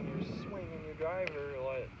I mean, you're swinging your driver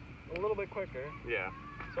like a little bit quicker. Yeah.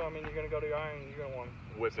 So I mean, you're gonna go to your iron. You're gonna want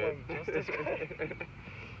to whip swing it. just as quick.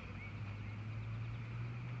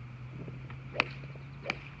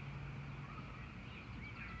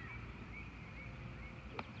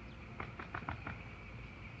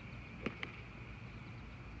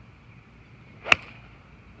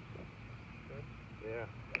 Yeah.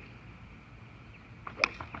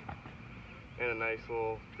 And a nice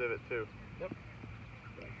little divot too. Yep.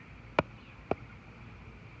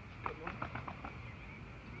 Good one.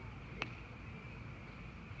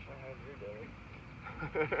 Wish I had your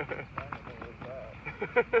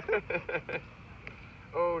divot.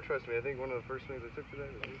 Oh, trust me, I think one of the first swings I took today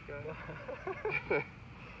was this guy.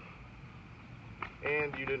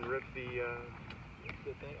 And you didn't rip the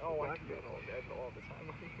thing. Oh, I do that all the time.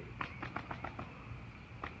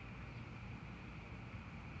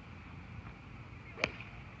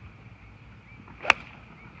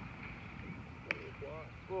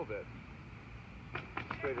 A little bit.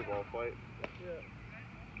 Straighter ball flight. Yeah.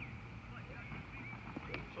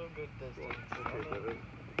 So good distance.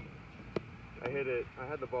 I hit it. I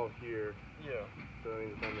had the ball here. Yeah. So I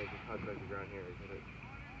mean, if I make a contact the ground here, I hit it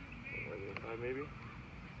over the inside maybe.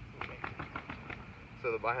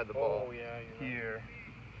 So I had the ball here.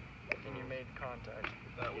 And you made contact.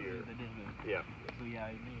 That would be the divot. Yeah. So yeah,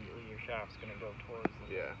 immediately your shaft's gonna go towards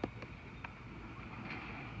the. Yeah.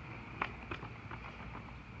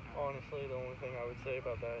 Honestly, the only thing I would say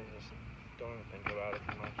about that is just don't even think about it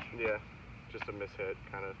too much. Yeah. Just a mishit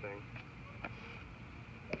kind of thing.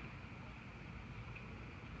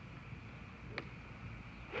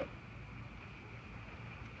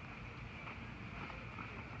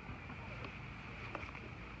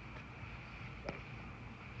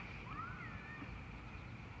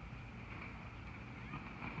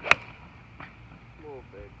 Little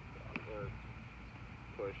big or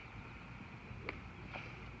push.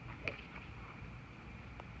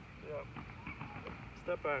 Yep.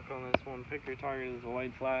 Step back on this one. Pick your target as a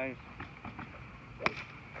white flag.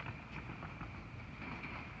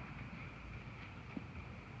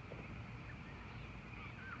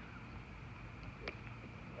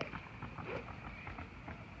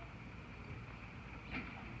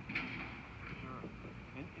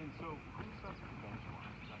 And so, who sets the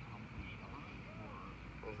benchmark? Is that company or?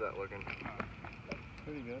 How's that looking?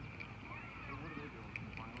 Pretty good. So what do they do?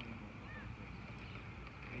 Compiling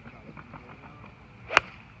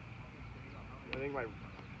I think my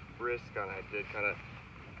wrist kind of did kind of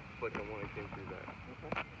flick on when it came through that.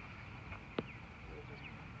 Okay.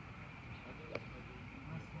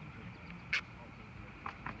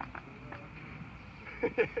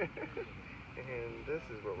 And this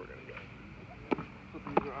is where we're gonna go. Put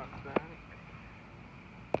these rocks back.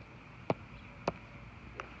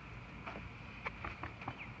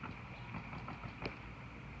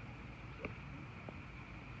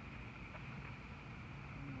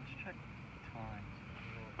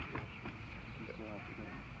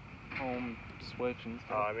 switch and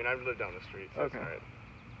stuff. I mean, I live down the street, so Okay. it's alright.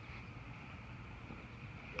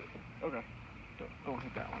 Okay. Don't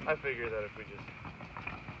hit that one. I figure that if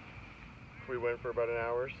we went for about an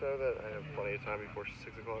hour or so, that I have plenty of time before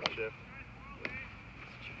 6 o'clock shift.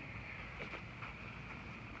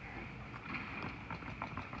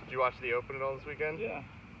 Did you watch the Open at all this weekend? Yeah.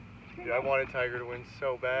 Dude, I wanted Tiger to win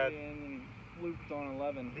so bad. Yeah, and then he looped on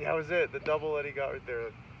 11. Yeah, that was it. The double that he got right there.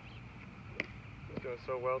 He's doing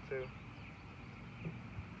so well, too.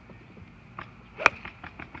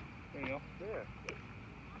 There you go. Yeah.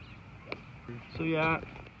 So yeah,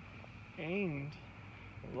 aimed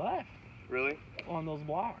left Really? on those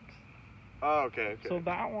blocks. Oh, okay, okay. So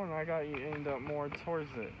that one I got you aimed up more towards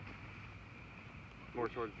it. More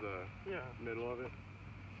towards the middle of it?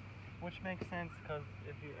 Which makes sense because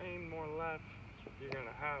if you aim more left, you're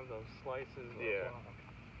gonna have those slices of Yeah.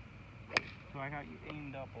 block. So I got you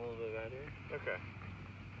aimed up a little bit better. Okay.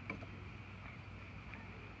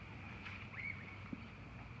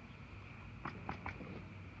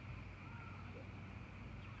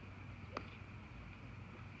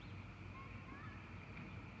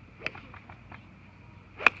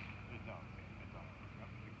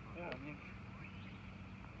 Yeah, I mean,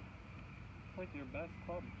 it's like your best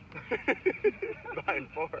club. By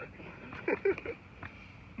far.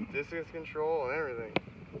 Distance control and everything.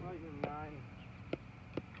 Right, your 9.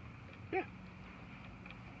 Yeah.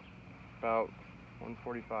 About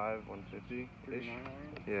 145, 150-ish.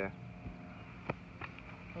 Yeah.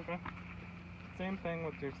 Okay. Same thing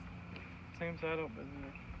with your same setup as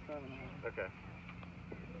your 7 iron. Okay.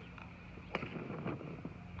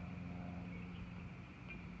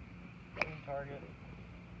 Same target.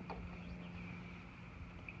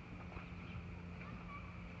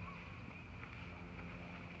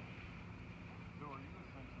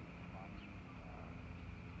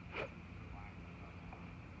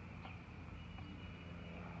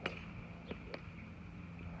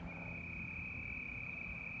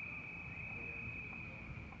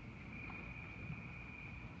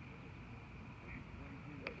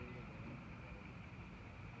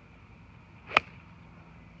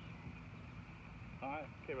 High.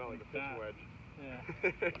 Came out like a fishing wedge. Yeah.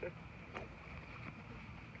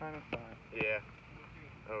 Kind of fine. Yeah.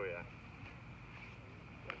 Oh yeah.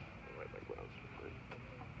 I like my gloves for free.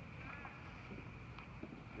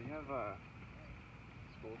 They have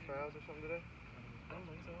school trials or something today? I don't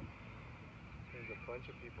think so. There's a bunch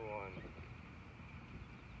of people on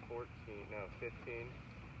 15,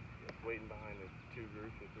 waiting behind the 3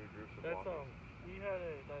 groups of That's walkers. we had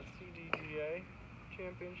that CDGA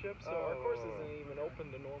championship, so our course isn't even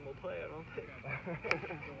open to normal play, I don't think.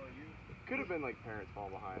 Could have been like parents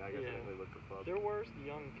fall behind. I guess Yeah. I didn't really look for clubs. There were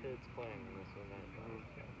young kids playing in this event.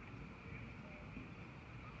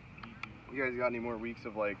 You guys got any more weeks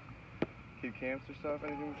of like kid camps or stuff?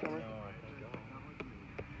 Anything this summer? No, I think I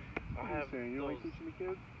What are have you saying? You like those- teaching the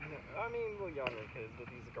kids? I mean, well, younger kids, but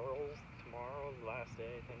these girls, tomorrow's the last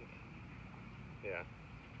day, I think. Yeah.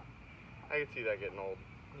 I could see that getting old.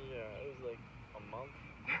 Yeah, it was like a month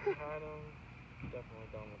we had them. Definitely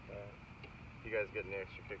done with that. You guys get any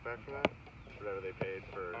extra kickback from that? Whatever they paid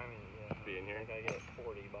for I mean, yeah. being here? Like I get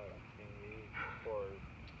 $40 maybe for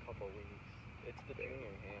a couple weeks. It's the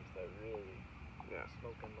junior camps that really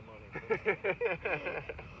smoking the money.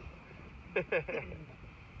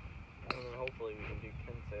 I mean, hopefully we can do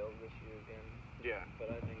pin sales this year again. Yeah.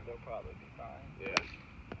 But I think they'll probably be fine. Yeah.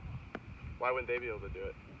 Why wouldn't they be able to do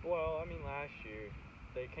it? Well, I mean, last year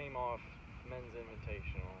they came off men's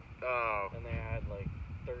invitational, Oh. and they had like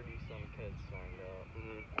 30-some kids signed up,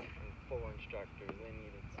 Mhm. and 4 instructors. They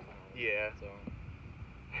needed some help. Yeah. So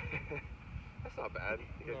That's not bad.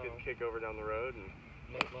 You guys No. get to kick over down the road and.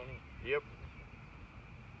 make money. Yep.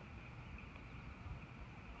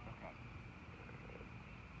 Okay.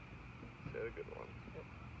 That's a good one. Yep.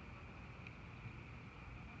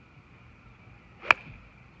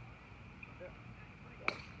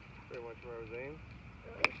 Pretty much where I was aiming.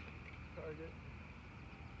 Target.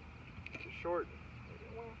 It's short.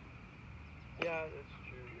 Well, yeah, that's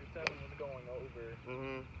true. Your 7 was going over.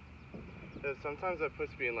 Mhm. Sometimes that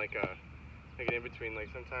puts me in like an in between. Like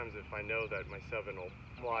sometimes if I know that my 7 will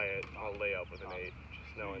fly it, I'll lay up with an 8,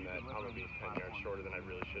 just knowing that I'm gonna be 10 yards shorter than I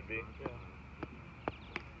really should be. Yeah.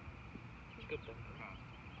 It's a good thing.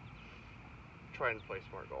 Trying to play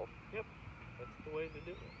smart golf. Yep. That's the way to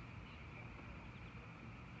do it.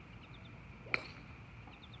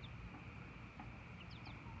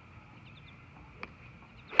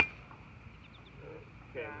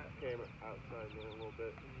 Came outside me a little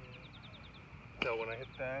bit. So when I hit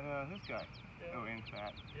that, this guy. Yeah. Oh, and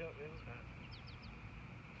fat. Yep, it was that.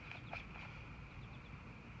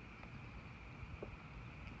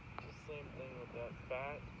 that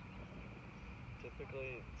bat,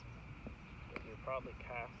 typically you're probably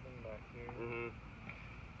casting back here. Mm-hmm.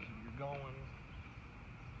 You're going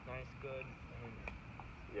nice, good, and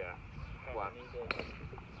Yeah. kinda Flaps. need to,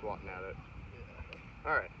 Swatting at it. yeah.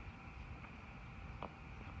 All right.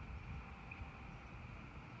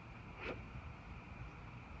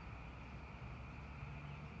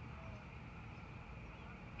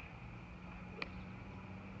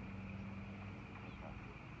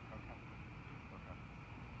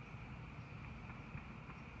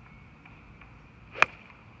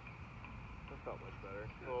 That felt much better.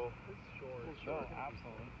 Well, It's short. short.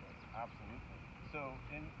 Absolutely. So,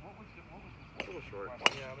 and what was this? a little short.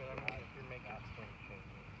 Yeah, but I mean, if you're making swing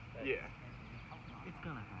changes, that's, Yeah. it's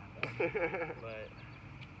gonna happen. But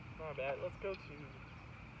not bad. Let's go to.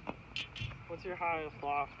 What's your highest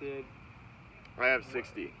lofted? I have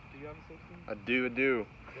 60. Do you have a 60? I do.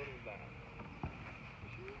 What is that?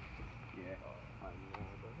 Yeah. I know,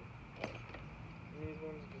 but these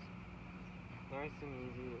ones just nice and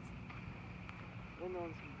easy. Let's end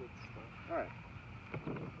on some good stuff. All right.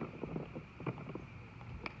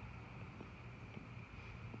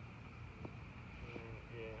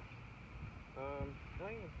 Yeah.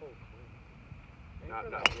 Not even full clean. Not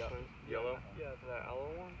Yeah. yellow. Yeah, that Ella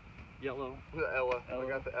one. Yellow. The Ella. Ella. I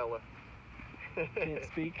got the Ella. Can't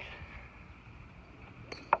speak.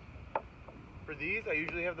 For these, I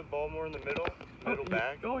usually have the ball more in the middle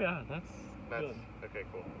back. Oh yeah, that's good. Okay,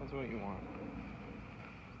 cool. That's what you want.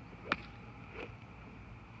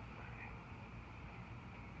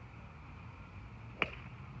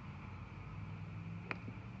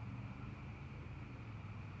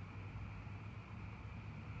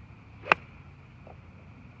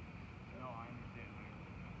 No, I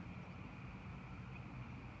understand.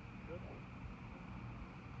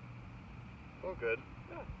 Oh, good.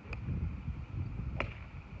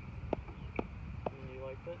 And you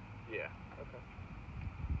liked it? Yeah. Okay.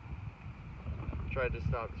 Tried to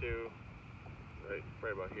stop too.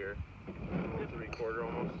 Right about here. 3/4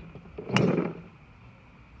 almost.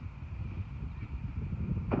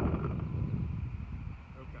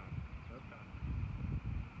 Okay.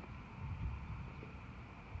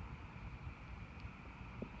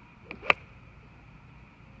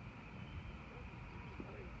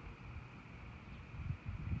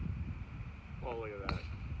 Oh, look at that.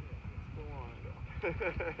 Still on go.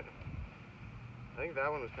 I think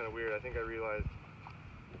that one was kind of weird. I think I realized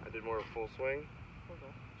I did more of a full swing,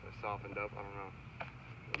 Okay. so I softened up. I don't know.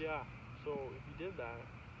 Yeah. So if you did that,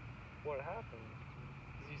 what happened?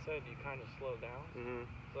 Because you said you kind of slowed down. Mm-hmm.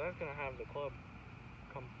 So that's gonna have the club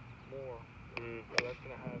come more. Mm-hmm. So that's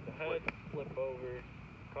gonna have the head flip over,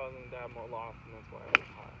 causing it to have more loft, and that's why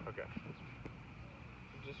it's high. Okay.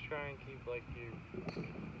 So just try and keep like you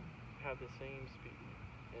have the same speed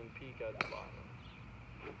and peak at the bottom.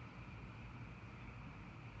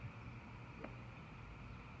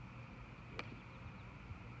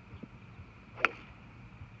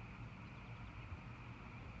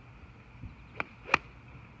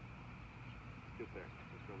 Get there.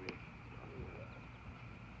 It's gonna be.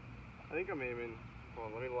 I think I'm aiming. Hold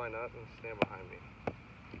on, let me line up and stand behind me.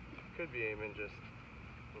 Could be aiming just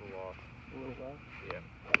a little off. A little left? Yeah.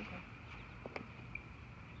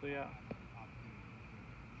 So yeah.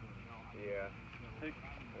 Yeah. Take.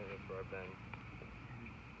 I think that's where I've been.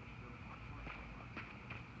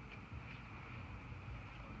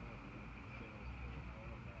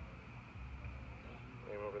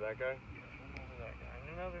 Aim over that guy? Over that guy.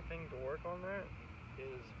 And another thing to work on that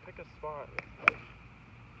is pick a spot.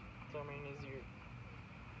 So I mean, is you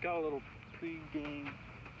got a little pre-game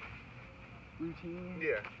routine?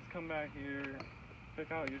 Yeah. Just come back here,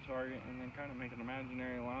 pick out your target, and then kind of make an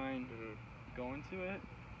imaginary line, Mm-hmm. go into it,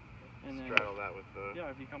 and then Straddle that with the. yeah,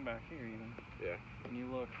 if you come back here even, Yeah. and you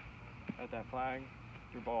look at that flag,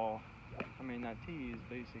 your ball, I mean that tee is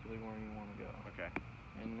basically where you want to go. Okay.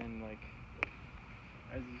 And then like,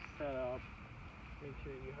 as you set up, make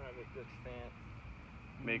sure you have a good stance.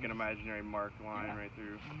 Make an imaginary marked line Yeah. right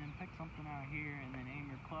through. And then pick something out here and then aim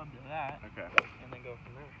your club to that. Okay. And then go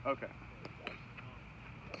from there. Okay.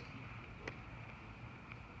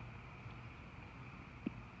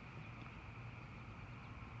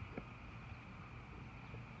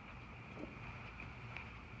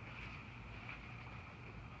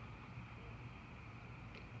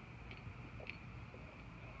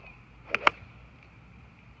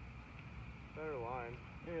 Better line.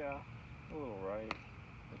 Yeah. A little right,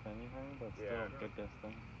 if anything, but still Yeah. good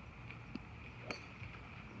distance.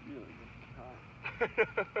 Really good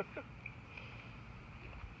shot.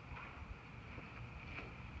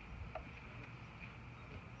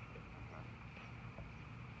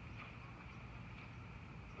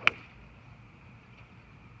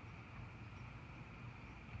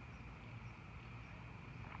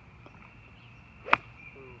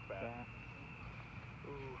 fat.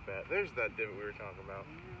 Ooh, fat. There's that divot we were talking about.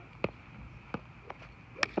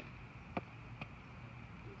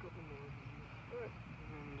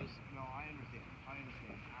 No, I understand.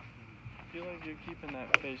 Absolutely. I feel like you're keeping that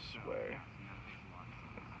face square. Yes, and that makes a lot of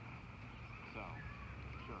sense. So,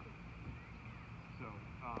 sure. So,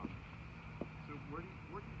 where do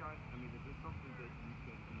you guys, I mean, is this something that you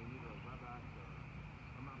can, either a WebEx or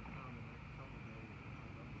I'm out of town in the next couple of days?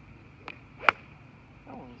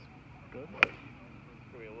 That one's good. It's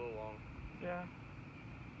gonna be a little long, Yeah.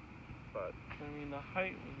 but I mean, the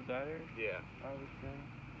height was better, yeah, I would say.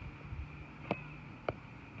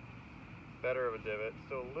 better of a divot.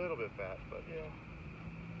 Still a little bit fat, but Yeah.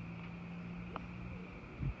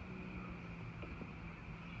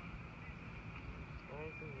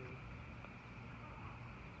 Nice and easy.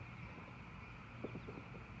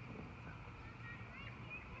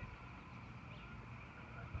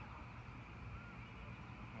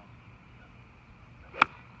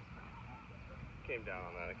 came down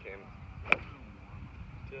on that. It came.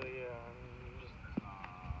 Still, yeah, I mean, just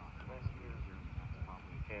nice and easy.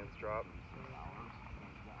 Hands drop.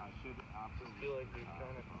 I should absolutely. Feel like we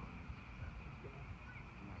kind of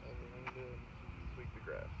everything good. Sweep the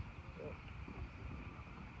grass. Yep.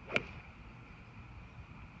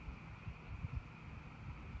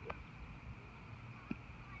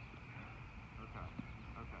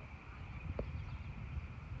 Okay.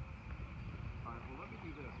 Alright, well let me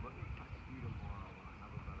do this. Let me text you tomorrow when I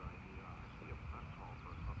have a better idea. I see a prep call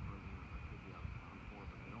for a customer that I could be out of town for,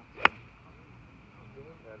 but they don't seem to be coming.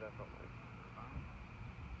 Yeah, definitely.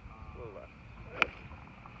 A little less.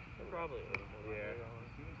 Probably a little bit. Yeah.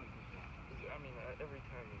 As soon as I get that. I mean, every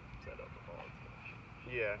time you set up the ball, it's gonna shoot.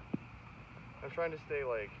 Yeah. I'm trying to stay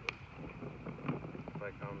like, if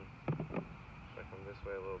I come this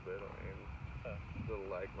way a little bit, I'll aim a little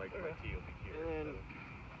like my Okay. tee will be here. And instead of-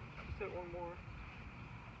 just hit one more.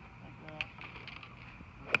 Like that.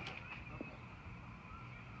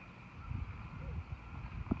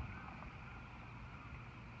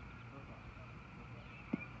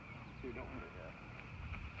 So you don't want it yet.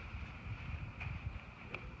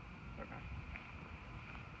 Okay.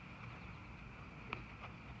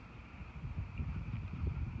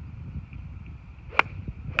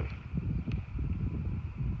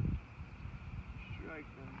 Strike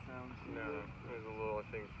doesn't sound too No, good. there's a little, I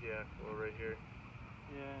think, yeah, a little right here.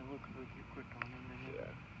 Yeah, it looks like you're quick on him.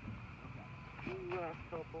 Yeah. Last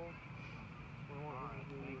couple. We want Alright,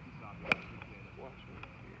 to do thank you, Sabi. I appreciate it. watch me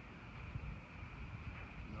here.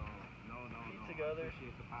 No. Feet I together.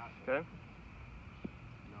 appreciate the passion. Okay.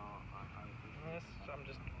 No, I appreciate it. I'm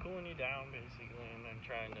just cooling you down basically, and then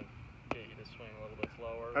trying to get you to swing a little bit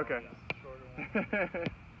slower. Okay. on this shorter one.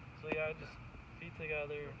 So yeah, just feet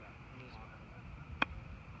together. And just,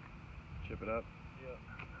 Chip it up. yeah.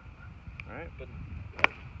 Alright. But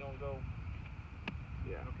don't go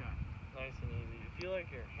Yeah. Okay. nice and easy. You feel like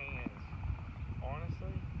your hands,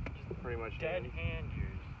 honestly, just Pretty much dead hands. hand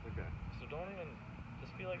yours. Okay. So don't even,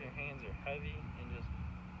 just feel like your hands are heavy and just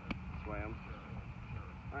Sway 'em. Sure.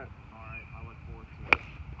 Alright. Alright, I look forward to it.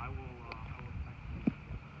 I will text you.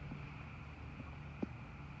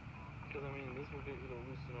 because I mean this will get you to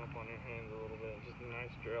loosen up on your hands a little bit. Just a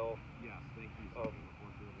nice drill, Yes, thank you. Of Look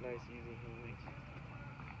forward to it. nice easy hands.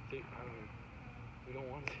 I mean, we don't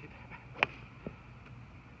want to see that.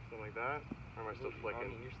 Something like that? Or am I still I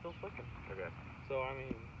flicking? mean, you're still flicking. Okay. So I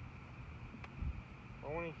mean,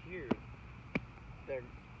 I want to hear that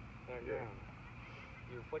Yeah. ground.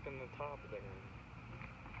 You're flicking the top of the ground.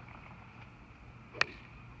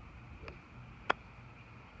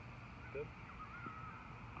 Good.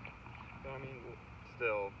 So, I mean,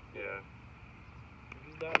 Still, yeah.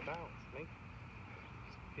 use that bounce. Just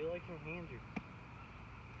feel like your hands are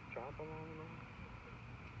dropping on and on.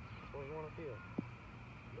 That's what you want to feel.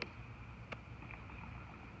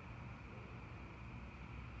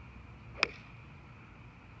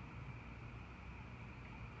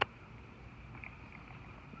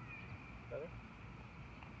 Better?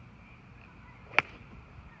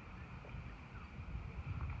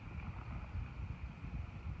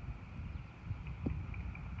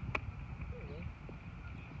 There you go.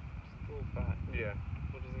 Just a little fat. Yeah.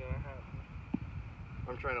 What is gonna happen?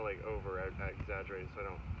 I'm trying to like over exaggerate so I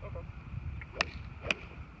don't. Okay.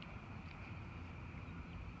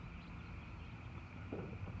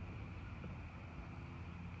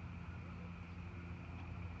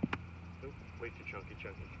 Nope. Way too chunky.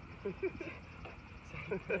 Same thing.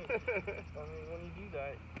 I mean, when you do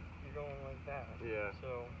that, you're going like that. Yeah.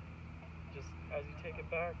 So, just as you take it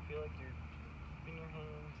back, feel like you're keeping your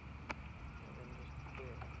hands, and then just do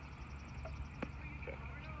it. Okay.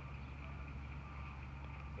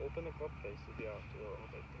 Good. Open the club face if you have to a little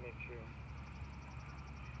bit to make sure.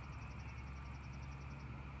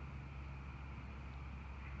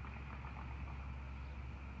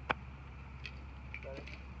 Better?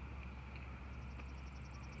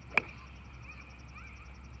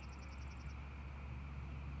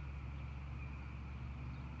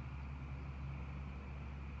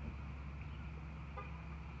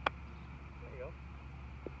 There you go.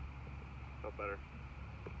 Felt better.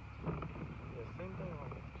 Yeah, same thing,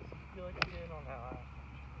 like, just feel like you did on that last.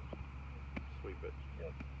 Sweep it.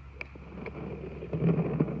 Yep.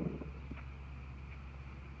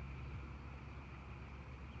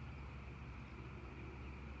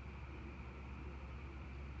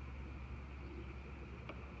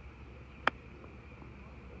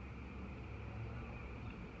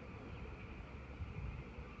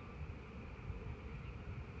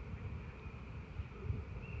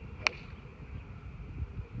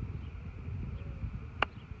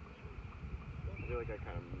 I feel like I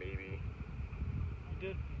kind of maybe. You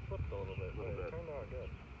did flip a little bit, but it turned out good.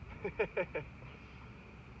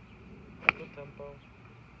 Good tempo.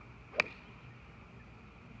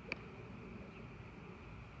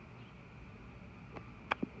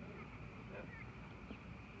 Yep.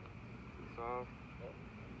 Soft. Yep.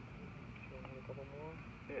 Should we hit a couple more?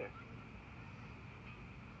 Yeah.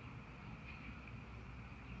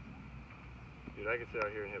 Dude, I could sit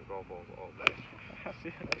out here and hit golf balls all day.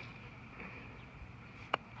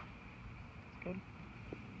 Good.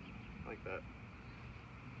 Like that.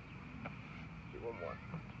 Do one more.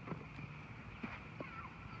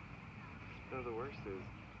 No, the worst is,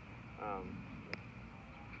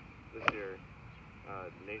 this year,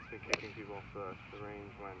 Nate's been kicking people off the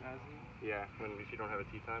range when, Has he? yeah, if you don't have a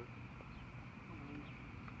tee time.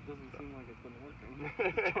 Doesn't seem like it's been working.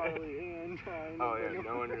 Charlie and trying. Oh yeah,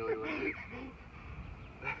 no one really listens.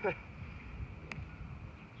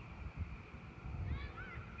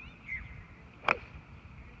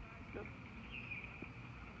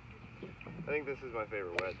 I think this is my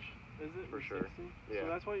favorite wedge. Is it? For sure. 60? Yeah. So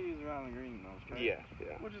that's what you use around the green most, right? Yeah,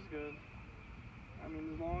 yeah. Which is good. I mean,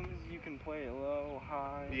 as long as you can play it low,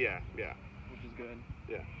 high. Yeah, yeah. Which is good.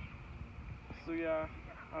 Yeah. So yeah,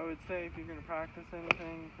 I would say if you're gonna practice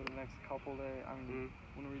anything for the next couple days, I mean,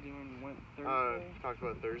 when are we doing? Thursday? Talked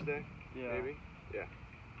about Thursday. Yeah. Maybe. Yeah.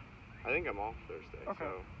 I think I'm off Thursday. Okay.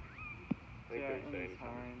 So I think Thursday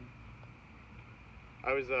anytime.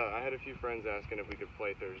 I had a few friends asking if we could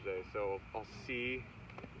play Thursday, so I'll see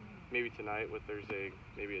maybe tonight what Thursday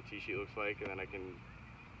maybe a tee sheet looks like, and then I can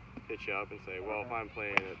hit you up and say, well, if I'm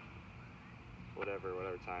playing at whatever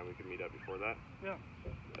time, we can meet up before that. Yeah.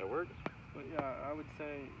 That work? But yeah, I would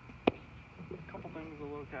say a couple things to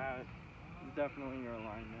look at is definitely your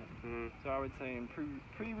alignment. So I would say in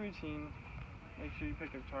pre-routine, make sure you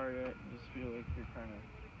pick a target. Just feel like you're kind of.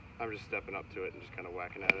 I'm just stepping up to it and just kind of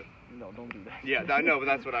whacking at it. No, don't do that. Yeah, I know, but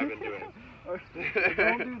that's what I've been doing.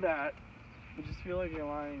 Don't do that. But just feel like you're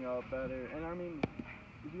lining up better. And I mean,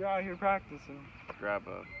 if you're out here practicing, Grab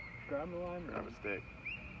the alignment. a stick.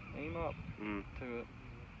 Aim up to it.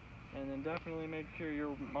 And then definitely make sure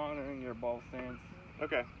you're monitoring your ball stance.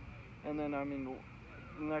 Okay. And then, I mean,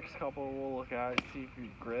 the next couple we'll look at, see if your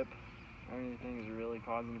grip or anything is really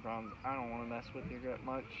causing you problems. I don't want to mess with your grip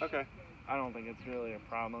much. Okay. I don't think it's really a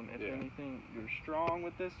problem. If anything, you're strong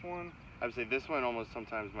with this one. I would say this one almost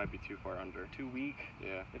sometimes might be too far under. Too weak.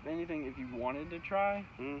 Yeah. If anything, if you wanted to try,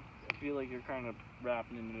 I feel like you're kind of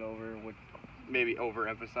wrapping it over with... Maybe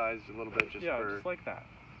overemphasized a little bit just for... just like that.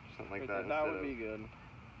 Something like that. That would be good.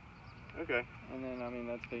 Okay. And then, I mean,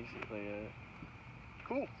 that's basically it.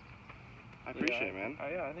 Cool. I appreciate it, man.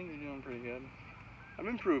 Yeah, I think you're doing pretty good. I'm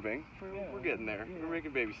improving. We're getting there. Yeah. We're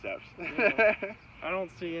making baby steps. I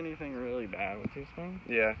don't see anything really bad with your swing.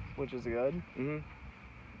 Yeah. Which is good.